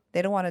painful.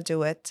 They don't want to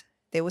do it.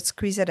 They would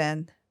squeeze it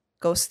in,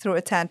 goes through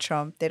a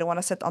tantrum. They don't want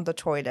to sit on the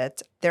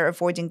toilet. They're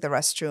avoiding the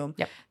restroom.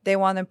 Yep. They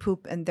want to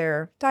poop in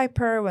their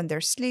diaper when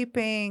they're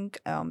sleeping,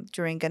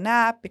 during a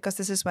nap, because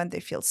this is when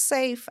they feel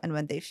safe and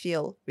when they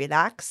feel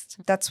relaxed.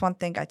 That's one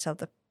thing I tell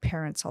the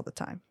parents all the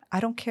time. I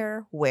don't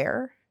care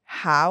where,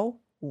 how,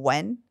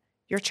 when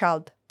your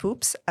child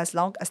poops, as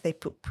long as they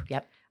poop.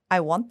 Yep.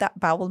 I want that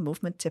bowel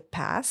movement to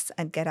pass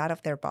and get out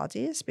of their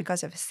bodies,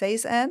 because if it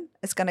stays in,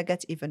 it's going to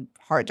get even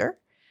harder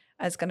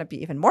and it's going to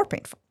be even more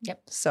painful.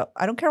 Yep. So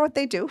I don't care what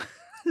they do.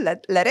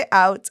 let it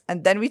out,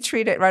 and then we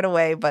treat it right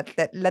away, but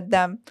let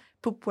them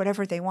poop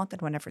whatever they want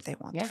and whenever they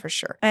want, for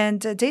sure. And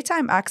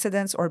daytime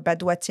accidents or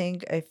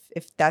bedwetting,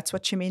 if that's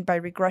what you mean by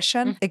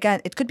regression,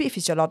 again, it could be a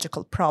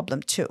physiological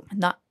problem too,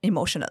 not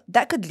emotional.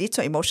 That could lead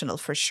to emotional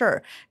for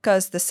sure,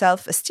 because the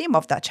self-esteem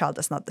of that child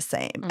is not the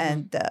same.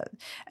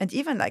 And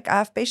even like I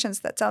have patients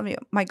that tell me,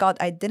 my God,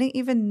 I didn't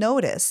even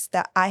notice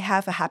that I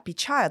have a happy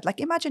child. Like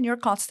imagine you're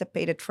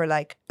constipated for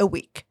like a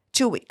week,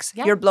 2 weeks,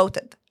 you're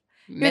bloated.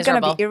 You're going to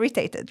Miserable. be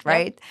irritated,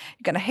 right?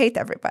 You're going to hate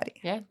everybody.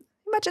 Yeah.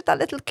 Imagine that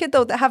little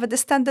kiddo that have a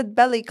distended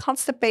belly,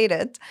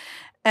 constipated,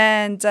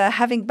 and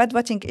having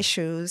bedwetting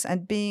issues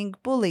and being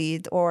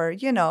bullied, or,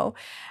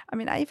 I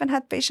mean, I even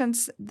had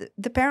patients,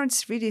 the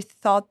parents really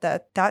thought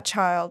that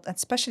child, and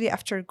especially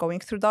after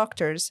going through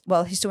doctors,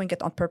 well, he's doing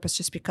it on purpose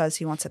just because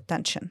he wants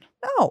attention.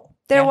 No,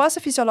 there was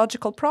a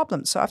physiological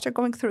problem. So after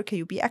going through a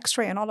KUB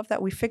x-ray and all of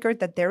that, we figured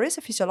that there is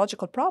a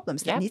physiological problem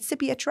that needs to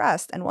be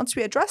addressed. And once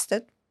we addressed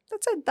it,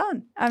 that's it,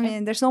 done. I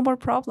mean, there's no more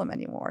problem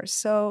anymore.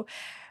 So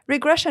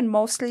regression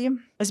mostly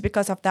is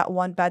because of that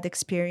one bad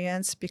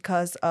experience,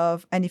 because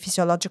of any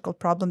physiological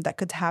problem that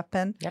could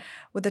happen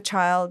with the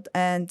child.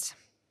 And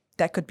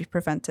that could be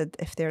prevented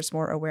if there's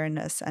more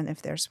awareness and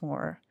if there's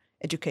more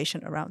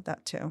education around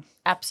that too.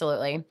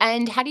 Absolutely.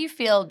 And how do you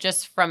feel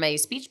just from a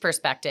speech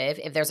perspective,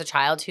 if there's a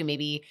child who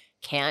maybe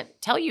can't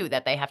tell you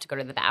that they have to go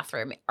to the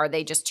bathroom? Are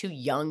they just too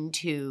young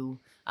to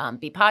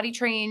be potty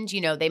trained?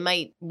 They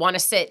might want to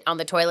sit on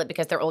the toilet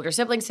because their older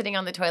sibling's sitting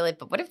on the toilet,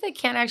 but what if they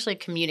can't actually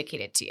communicate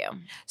it to you?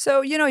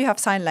 So, you have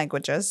sign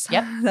languages.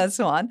 Yep. That's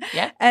one.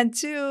 Yep. And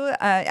two,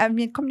 I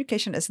mean,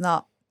 communication is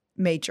not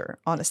major,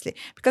 honestly,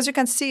 because you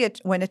can see it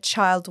when a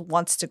child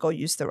wants to go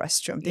use the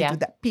restroom. They do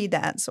that pee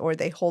dance, or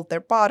they hold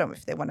their bottom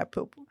if they want to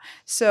poop.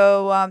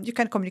 So you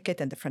can communicate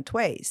in different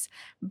ways.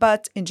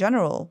 But in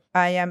general,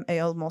 I am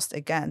almost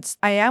against.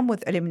 I am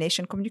with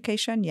elimination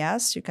communication.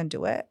 Yes, you can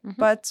do it. Mm-hmm.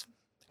 But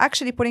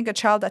actually putting a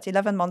child that is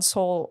 11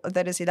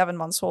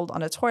 months old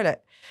on a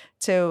toilet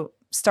to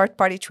start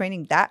potty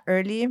training that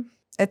early,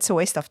 it's a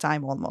waste of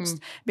time almost,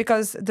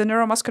 because the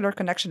neuromuscular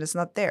connection is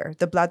not there.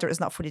 The bladder is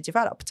not fully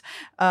developed.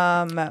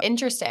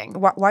 Interesting.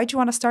 Why do you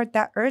want to start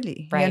that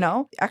early? Right.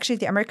 Actually,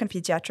 the American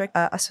Pediatric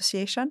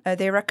Association,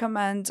 they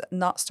recommend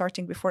not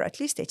starting before at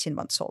least 18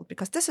 months old,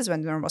 because this is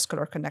when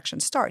neuromuscular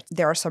connection starts.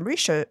 There are some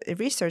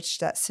research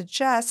that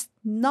suggests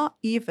not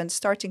even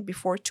starting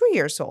before 2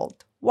 years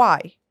old.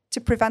 Why?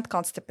 To prevent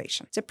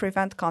constipation,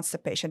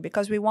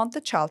 because we want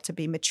the child to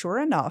be mature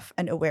enough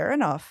and aware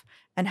enough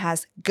and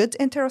has good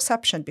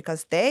interoception,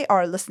 because they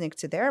are listening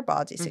to their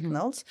body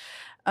signals,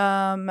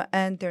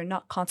 and they're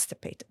not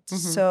constipated.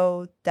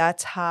 So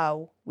that's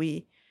how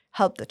we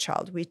help the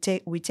child. We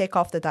take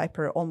off the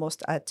diaper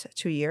almost at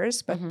 2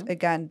 years, but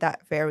again,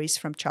 that varies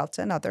from child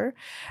to another,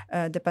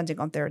 depending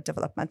on their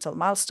developmental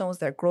milestones,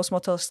 their gross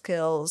motor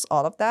skills,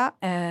 all of that.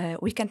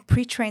 We can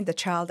pre-train the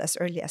child as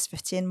early as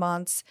 15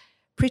 months.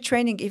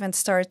 Pre-training even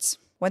starts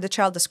when the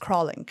child is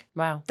crawling.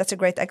 Wow. That's a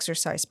great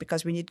exercise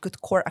because we need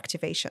good core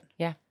activation.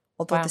 Yeah.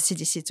 Although the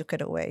CDC took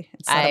it away.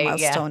 It's not a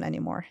milestone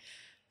anymore.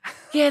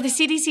 Yeah, the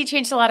CDC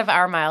changed a lot of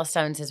our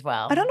milestones as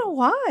well. I don't know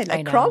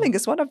why. Crawling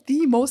is one of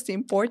the most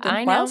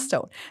important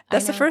milestones.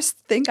 That's the first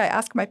thing I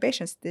ask my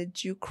patients.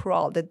 Did you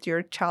crawl? Did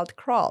your child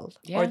crawl?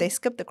 Yeah. Or they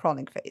skip the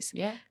crawling phase?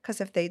 Yeah.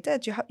 Because if they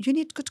did, you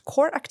need good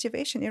core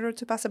activation in order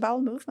to pass a bowel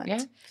movement.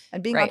 Yeah.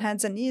 And being on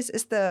hands and knees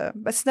but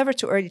it's never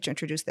too early to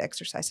introduce the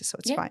exercises, so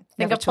it's fine.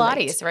 Think of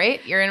Pilates, right?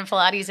 You're in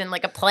Pilates in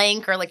like a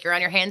plank, or like you're on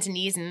your hands and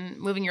knees and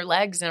moving your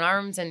legs and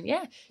arms, and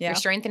you're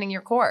strengthening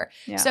your core.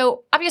 Yeah.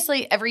 So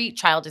obviously every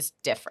child is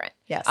different.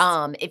 Yes.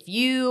 If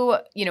you,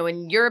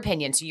 in your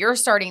opinion, so you're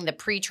starting the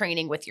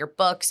pre-training with your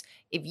books.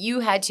 If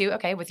you had to,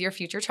 with your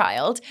future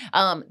child,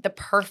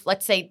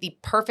 let's say the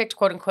perfect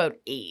quote unquote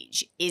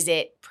age, is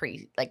it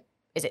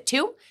is it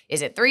 2?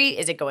 Is it 3?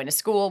 Is it going to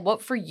school?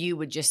 What for you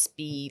would just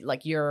be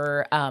like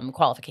your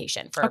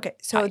qualification for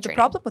so the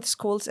problem with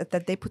schools is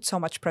that they put so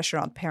much pressure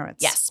on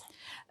parents. Yes.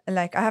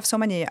 Like I have so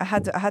many, I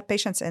had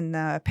patients in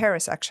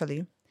Paris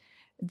actually.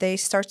 They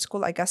start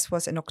school, I guess,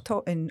 was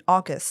in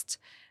August.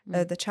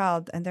 The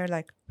child, and they're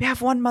like, we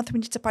have 1 month, we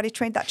need to potty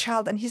train that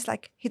child, and he's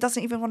like, he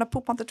doesn't even want to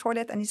poop on the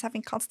toilet, and he's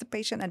having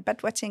constipation and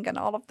bedwetting and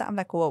all of that. I'm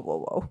like,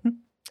 whoa.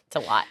 It's a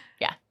lot.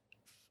 Yeah.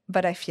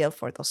 But I feel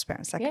for those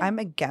parents. I'm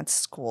against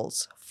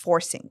schools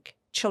forcing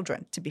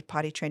children to be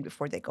potty trained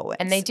before they go in.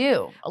 And they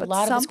do. A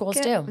lot of the schools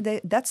do.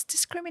 That's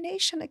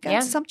discrimination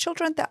against some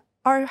children that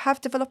have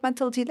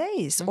developmental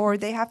delays or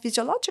they have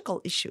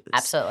physiological issues.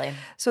 Absolutely.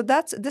 So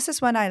this is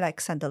when I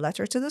send a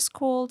letter to the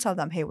school, tell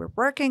them, hey, we're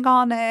working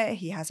on it.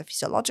 He has a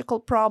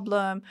physiological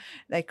problem.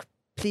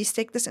 Please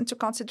take this into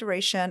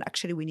consideration.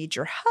 Actually, we need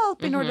your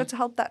help in order to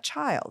help that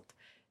child.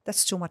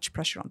 That's too much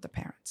pressure on the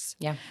parents.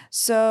 Yeah.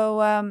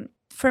 So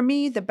for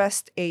me, the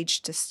best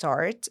age to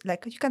start,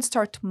 you can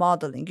start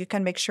modeling. You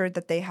can make sure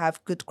that they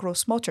have good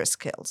gross motor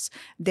skills.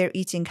 They're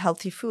eating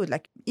healthy food,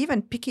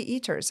 even picky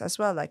eaters as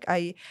well.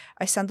 I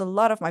send a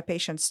lot of my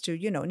patients to,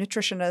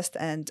 nutritionists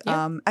and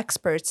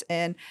experts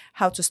in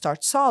how to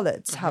start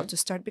solids, how to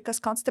start, because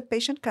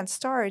constipation can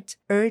start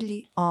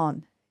early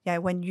on. Yeah,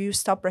 when you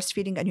stop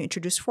breastfeeding and you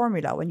introduce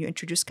formula, when you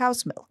introduce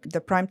cow's milk, the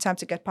prime time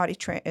to get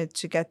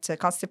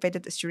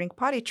constipated is during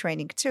potty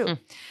training too.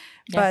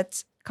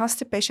 But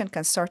constipation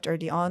can start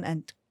early on,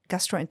 and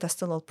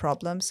gastrointestinal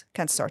problems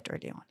can start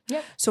early on.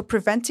 Yep. So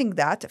preventing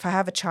that, if I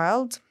have a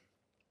child,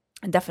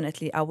 And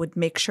definitely, I would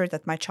make sure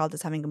that my child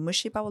is having a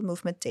mushy bowel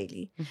movement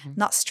daily,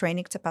 not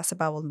straining to pass a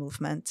bowel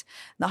movement,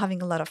 not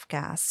having a lot of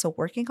gas. So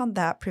working on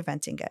that,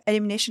 preventing it.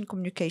 Elimination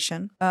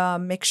communication,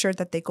 make sure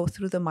that they go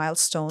through the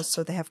milestones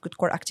so they have good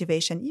core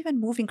activation, even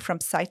moving from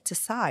side to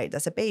side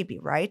as a baby,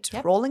 right?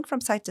 Yep. Rolling from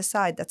side to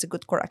side, that's a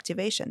good core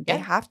activation. They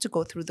Yeah. have to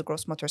go through the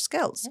gross motor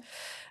skills.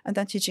 And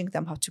then teaching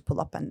them how to pull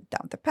up and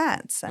down the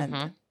pants.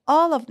 And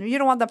all of them, you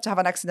don't want them to have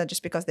an accident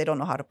just because they don't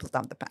know how to pull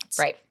down the pants.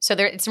 Right. So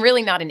it's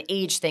really not an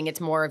age thing.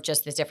 It's more of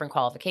just the different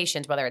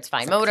qualifications, whether it's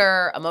fine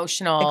motor,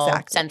 emotional,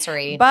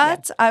 sensory.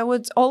 But I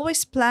would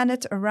always plan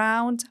it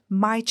around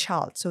my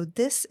child. So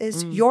this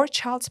is your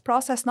child's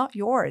process, not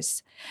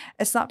yours.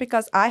 It's not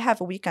because I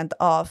have a weekend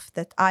off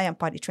that I am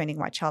potty training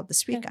my child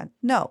this weekend.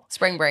 No.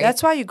 Spring break.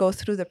 That's why you go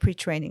through the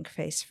pre-training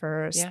phase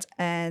first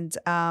and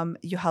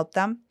you help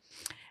them.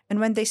 And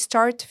when they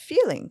start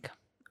feeling,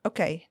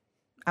 okay,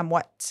 I'm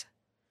wet.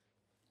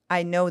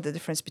 I know the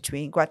difference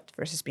between wet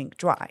versus being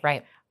dry.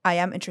 Right. I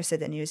am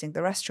interested in using the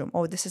restroom.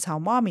 Oh, this is how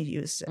mommy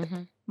used it.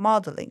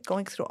 Modeling,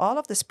 going through all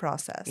of this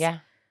process. Yeah.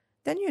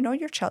 Then you know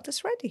your child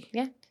is ready.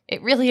 Yeah.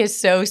 It really is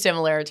so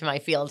similar to my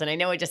field. And I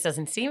know it just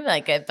doesn't seem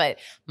like it, but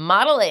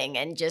modeling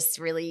and just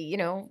really,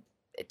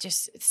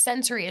 just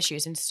sensory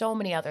issues and so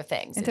many other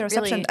things.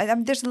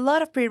 Interoception. There's a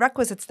lot of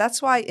prerequisites.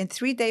 That's why in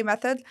 3-day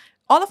method,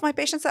 all of my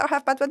patients that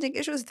have bad bonding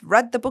issues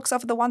read the books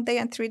of the 1-day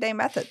and 3-day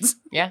methods.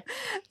 Yeah.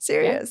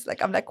 Serious. Yeah.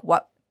 I'm like,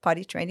 what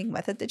potty training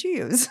method did you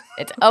use?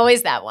 It's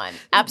always that one.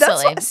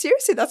 Absolutely.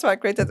 Seriously, that's why I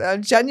created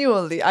it.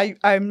 Genuinely,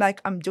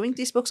 I'm doing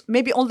these books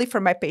maybe only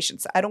for my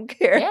patients. I don't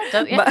care.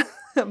 Yeah.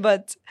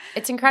 But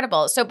it's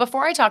incredible. So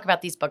before I talk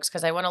about these books,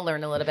 because I want to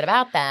learn a little bit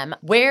about them,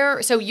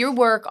 so you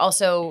work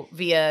also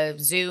via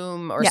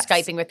Zoom or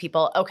Skyping with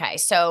people. Okay.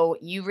 So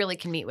you really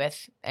can meet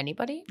with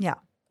anybody? Yeah.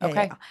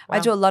 Okay. Yeah. Wow. I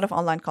do a lot of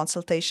online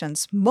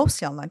consultations,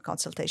 mostly online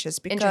consultations,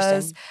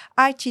 because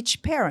I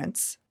teach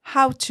parents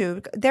how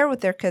to, they're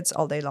with their kids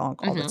all day long,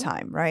 all the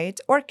time, right?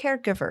 Or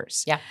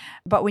caregivers. Yeah.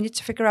 But we need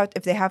to figure out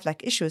if they have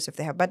like issues, if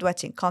they have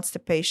bedwetting,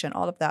 constipation,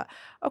 all of that.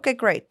 Okay,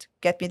 great.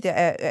 Get me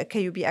the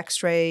KUB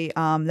x-ray.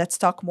 Let's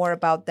talk more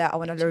about that. I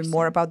want to learn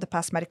more about the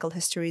past medical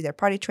history, their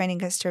potty training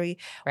history.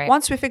 Right.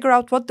 Once we figure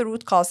out what the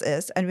root cause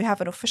is and we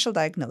have an official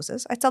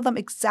diagnosis, I tell them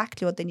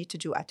exactly what they need to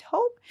do at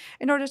home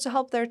in order to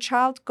help their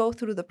child go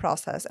through the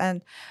process.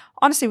 And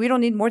honestly, we don't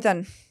need more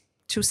than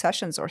 2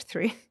 sessions or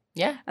 3.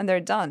 Yeah. And they're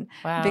done.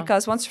 Wow.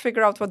 Because once you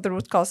figure out what the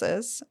root cause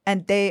is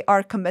and they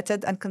are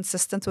committed and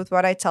consistent with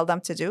what I tell them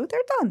to do, they're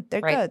done.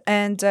 They're good.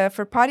 And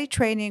for potty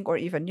training or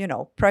even,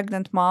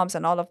 pregnant moms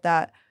and all of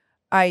that,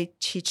 I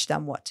teach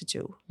them what to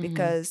do.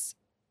 Because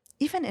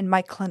even in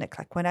my clinic,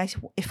 like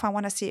if I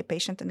want to see a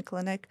patient in the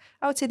clinic,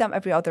 I would see them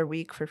every other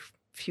week for a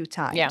few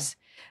times. Yeah.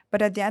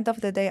 But at the end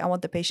of the day, I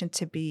want the patient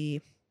to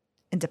be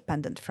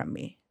independent from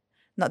me,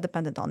 not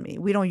dependent on me.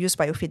 We don't use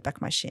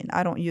biofeedback machine.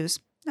 I don't use...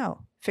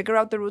 No. Figure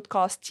out the root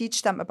cause,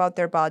 teach them about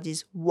their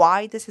bodies,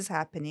 why this is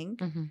happening,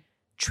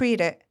 treat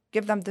it,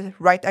 give them the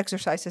right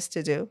exercises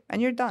to do,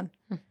 and you're done.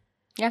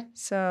 Yeah.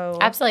 So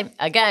absolutely.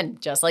 Again,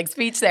 just like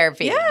speech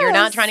therapy. Yes. You're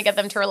not trying to get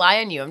them to rely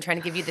on you. I'm trying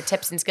to give you the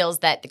tips and skills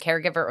that the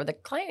caregiver or the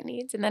client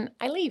needs, and then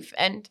I leave.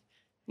 And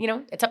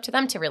it's up to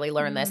them to really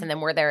learn this, and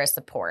then we're there as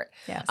support.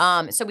 Yes.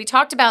 So we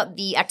talked about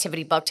the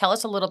activity book. Tell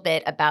us a little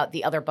bit about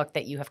the other book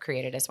that you have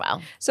created as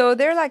well. So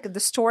they're like the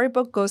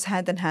storybook goes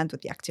hand in hand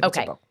with the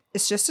activity book.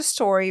 It's just a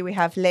story. We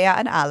have Lea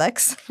and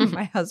Alex,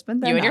 my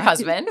husband. You and your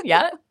husband,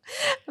 yeah.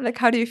 I'm like,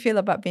 how do you feel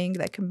about being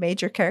like a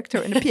major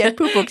character in a Pee and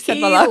Poo book? He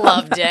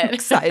loved it. I'm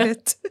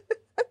excited.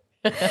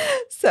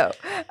 So,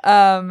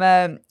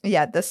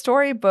 the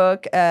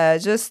storybook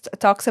just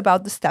talks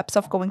about the steps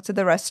of going to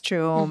the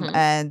restroom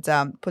and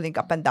pulling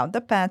up and down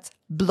the pants,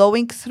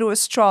 blowing through a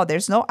straw.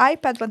 There's no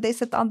iPad when they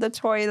sit on the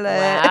toilet.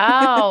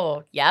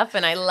 Wow. Yep.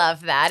 And I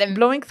love that. And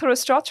blowing through a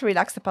straw to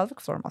relax the pelvic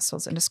floor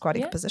muscles in a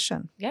squatting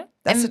position. Yeah.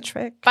 That's a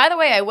trick. By the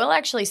way, I will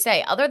actually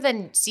say, other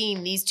than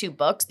seeing these 2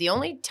 books, the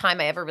only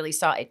time I ever really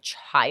saw a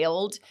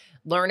child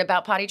learn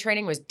about potty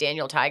training was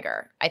Daniel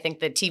Tiger. I think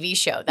the TV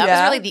show. That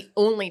was really the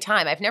only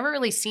time. I've never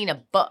really seen a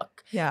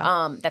book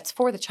that's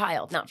for the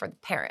child, not for the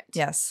parent.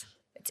 Yes.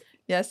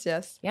 Yes.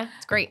 Yeah,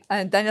 it's great.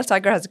 And Daniel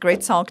Tiger has a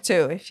great song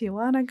too. If you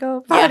want to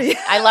go potty.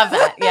 Yeah, I love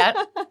that. Yeah.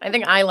 I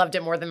think I loved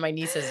it more than my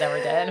nieces ever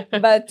did.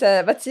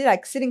 But see,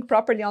 like sitting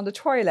properly on the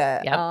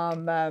toilet.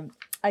 Yep.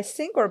 I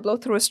sing or blow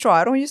through a straw.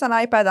 I don't use an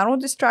iPad. I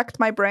don't distract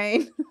my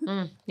brain.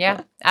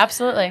 Yeah,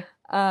 absolutely.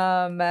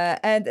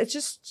 And it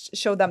just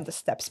show them the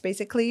steps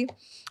basically.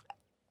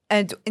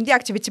 And in the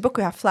activity book,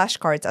 we have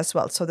flashcards as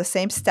well. So the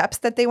same steps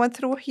that they went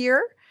through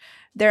here,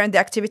 they're in the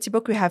activity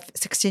book. We have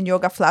 16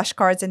 yoga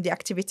flashcards in the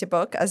activity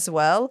book as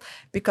well.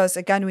 Because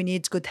again, we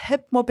need good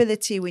hip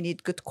mobility. We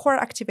need good core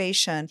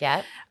activation.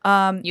 Yeah.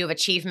 You have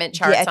achievement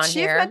charts on here. The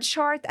achievement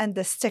chart and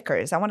the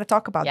stickers. I want to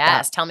talk about that.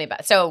 Yes, tell me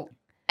about it. So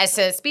as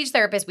a speech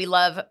therapist, we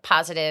love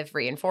positive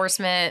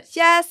reinforcement.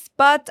 Yes,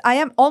 but I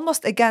am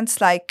almost against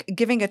like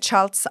giving a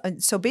child.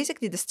 So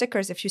basically the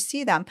stickers, if you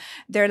see them,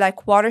 they're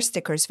like water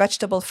stickers,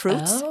 vegetable,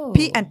 fruits,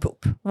 pee and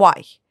poop.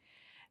 Why?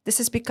 This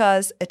is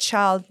because a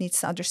child needs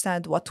to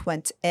understand what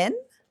went in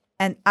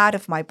and out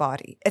of my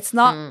body. It's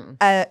not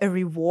a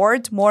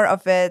reward, more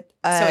of it.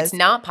 So it's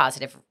not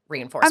positive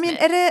reinforcement. I mean,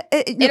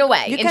 in a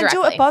way, you can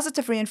do a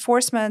positive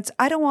reinforcement.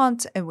 I don't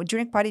want,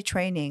 during body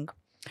training,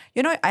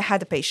 I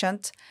had a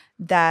patient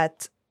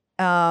that,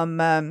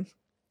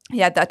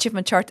 the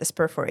achievement chart is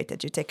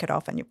perforated. You take it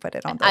off and you put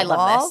it on the wall. I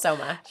love this so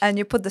much. And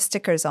you put the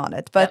stickers on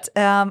it. But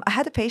I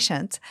had a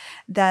patient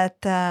that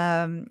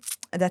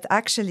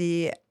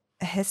actually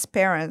his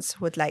parents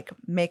would like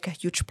make a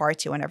huge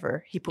party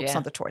whenever he poops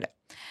on the toilet.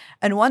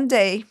 And one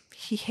day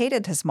he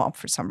hated his mom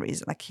for some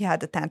reason. Like he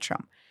had a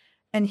tantrum.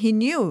 And he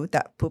knew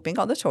that pooping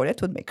on the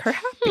toilet would make her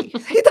happy.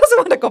 He doesn't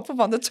want to go poop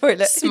on the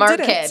toilet.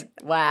 Smart kid.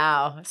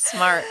 Wow.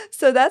 Smart.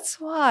 So that's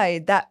why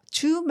that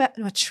too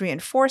much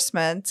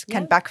reinforcement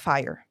can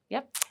backfire.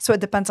 Yep. So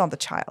it depends on the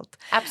child.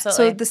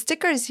 Absolutely. So the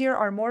stickers here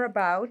are more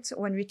about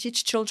when we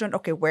teach children,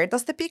 okay, where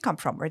does the pee come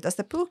from? Where does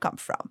the poo come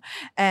from?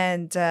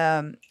 And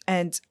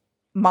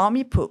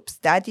mommy poops,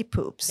 daddy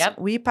poops. Yep.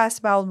 We pass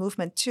bowel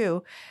movement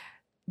too.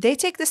 They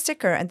take the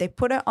sticker and they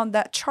put it on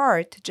that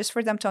chart just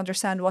for them to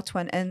understand what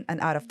went in and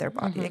out of their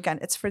body. Mm-hmm. Again,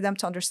 it's for them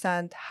to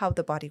understand how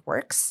the body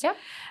works. Yep.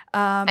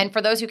 And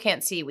for those who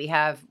can't see, we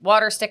have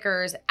water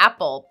stickers,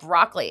 apple,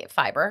 broccoli,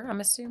 fiber,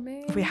 I'm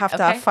assuming. We have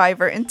to have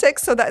fiber intake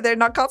so that they're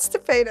not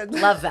constipated.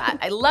 Love that.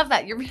 I love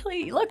that. You're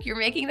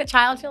making the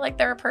child feel like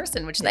they're a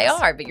person, which they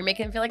are, but you're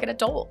making them feel like an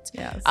adult.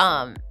 Yes.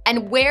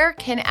 And where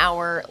can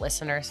our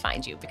listeners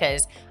find you?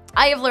 Because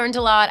I have learned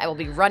a lot. I will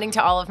be running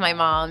to all of my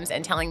moms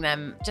and telling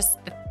them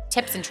just the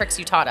tips and tricks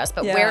you taught us,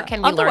 but where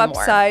can we learn more? On the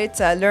website,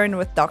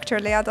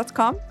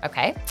 learnwithdrlea.com.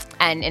 Okay.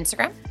 And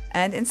Instagram?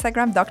 And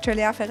Instagram, Dr.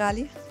 Lea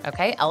Feghali.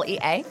 Okay.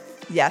 Lea?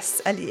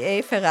 Yes,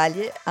 Lea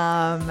Feghali.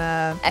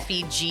 Feghali.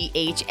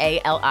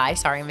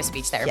 Sorry, I'm a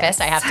speech therapist. Yes.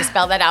 I have to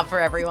spell that out for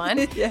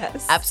everyone.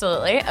 Yes.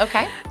 Absolutely.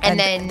 Okay. And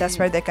then that's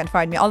where they can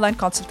find me. Online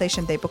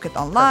consultation, they book it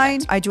online.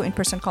 Perfect. I do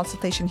in-person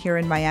consultation here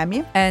in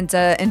Miami and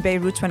in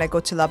Beirut when I go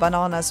to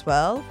Lebanon as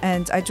well.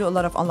 And I do a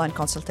lot of online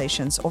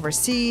consultations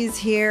overseas,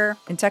 here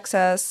in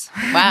Texas.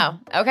 Wow.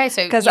 Okay.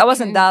 So because I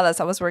was in Dallas,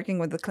 I was working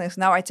with the clinics.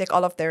 Now I take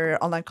all of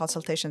their online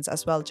consultations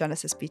as well,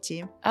 Genesis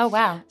PT. Oh,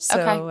 wow. So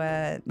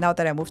now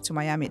that I moved to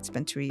Miami, it's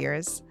been 2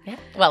 years. Yeah.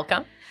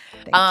 Welcome.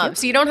 Thank you.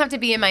 So you don't have to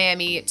be in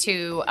Miami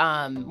to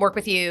work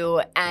with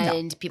you,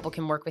 and people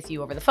can work with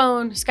you over the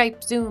phone,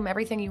 Skype, Zoom,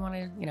 everything you want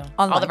to,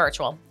 all the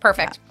virtual.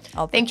 Perfect.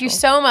 Yeah, Thank you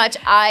so much.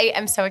 I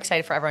am so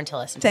excited for everyone to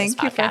listen to this podcast.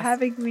 Thank you for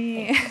having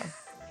me.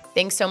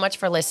 Thanks so much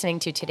for listening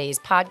to today's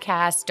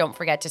podcast. Don't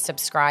forget to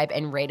subscribe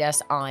and rate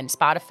us on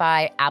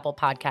Spotify, Apple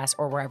Podcasts,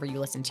 or wherever you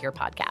listen to your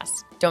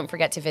podcasts. Don't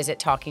forget to visit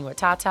Talking with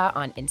Tata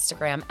on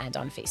Instagram and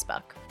on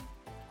Facebook.